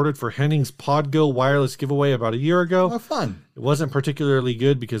recorded for Henning's Podgo wireless giveaway about a year ago. Oh, fun. It wasn't particularly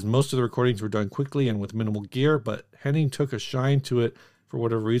good because most of the recordings were done quickly and with minimal gear, but Henning took a shine to it for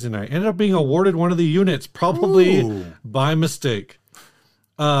whatever reason. I ended up being awarded one of the units, probably by mistake.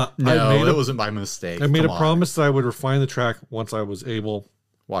 No, it wasn't by mistake. I made a promise that I would refine the track once I was able.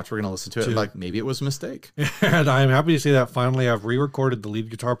 Watch, we're going to listen to it like maybe it was a mistake. And I'm happy to say that finally I've re-recorded the lead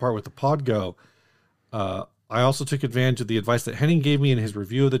guitar part with the Podgo. I also took advantage of the advice that Henning gave me in his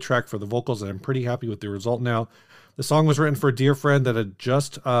review of the track for the vocals, and I'm pretty happy with the result now. The song was written for a dear friend that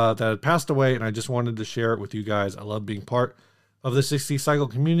had passed away, and I just wanted to share it with you guys. I love being part of the 60 Cycle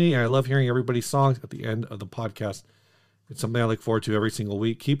community, and I love hearing everybody's songs at the end of the podcast. It's something I look forward to every single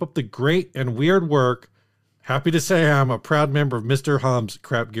week. Keep up the great and weird work. Happy to say I'm a proud member of Mr. Hum's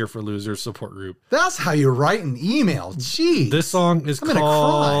Crap Gear for Losers support group." That's how you write an email. Jeez. This song is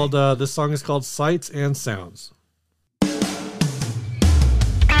called Sights and Sounds.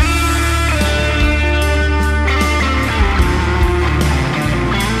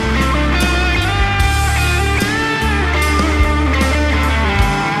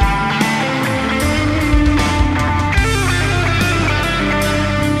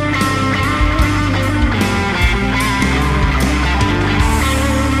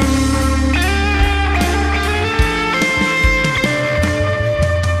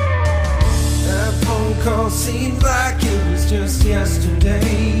 See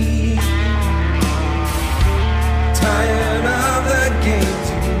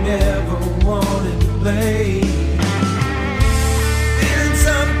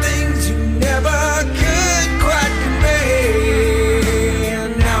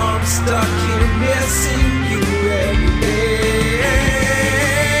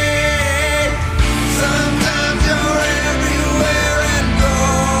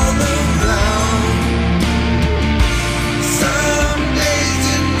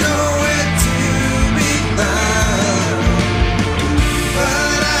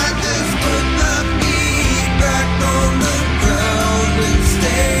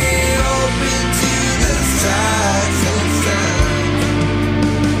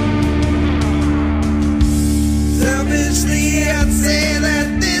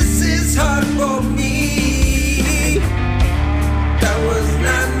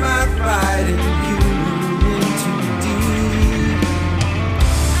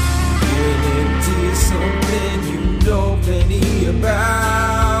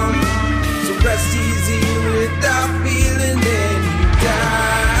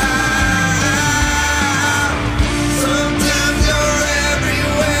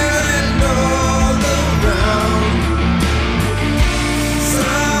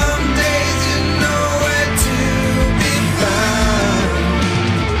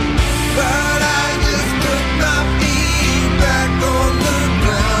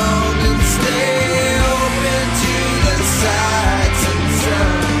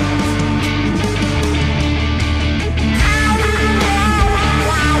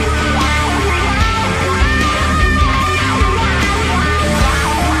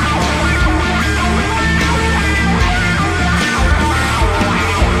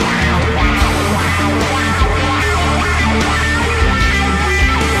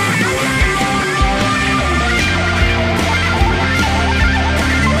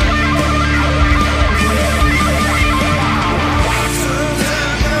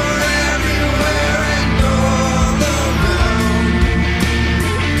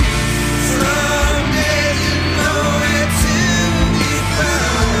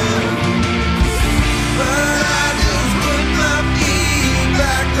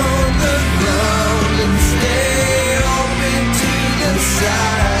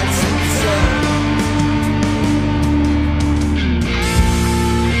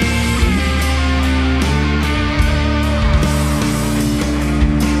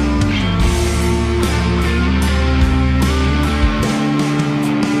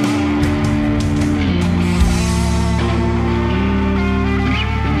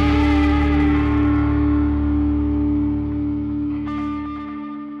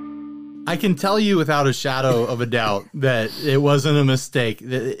I can tell you without a shadow of a doubt that it wasn't a mistake.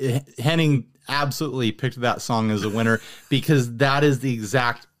 Henning absolutely picked that song as a winner because that is the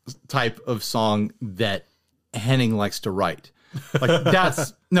exact type of song that Henning likes to write. Like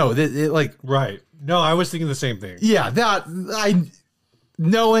that's right. No, I was thinking the same thing. Yeah,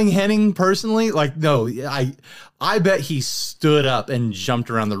 knowing Henning personally, I bet he stood up and jumped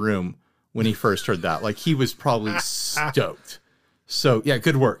around the room when he first heard that. Like he was probably stoked. So yeah,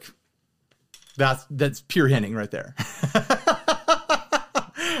 good work. That's pure Henning right there.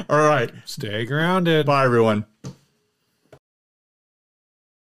 All right. Stay grounded. Bye, everyone.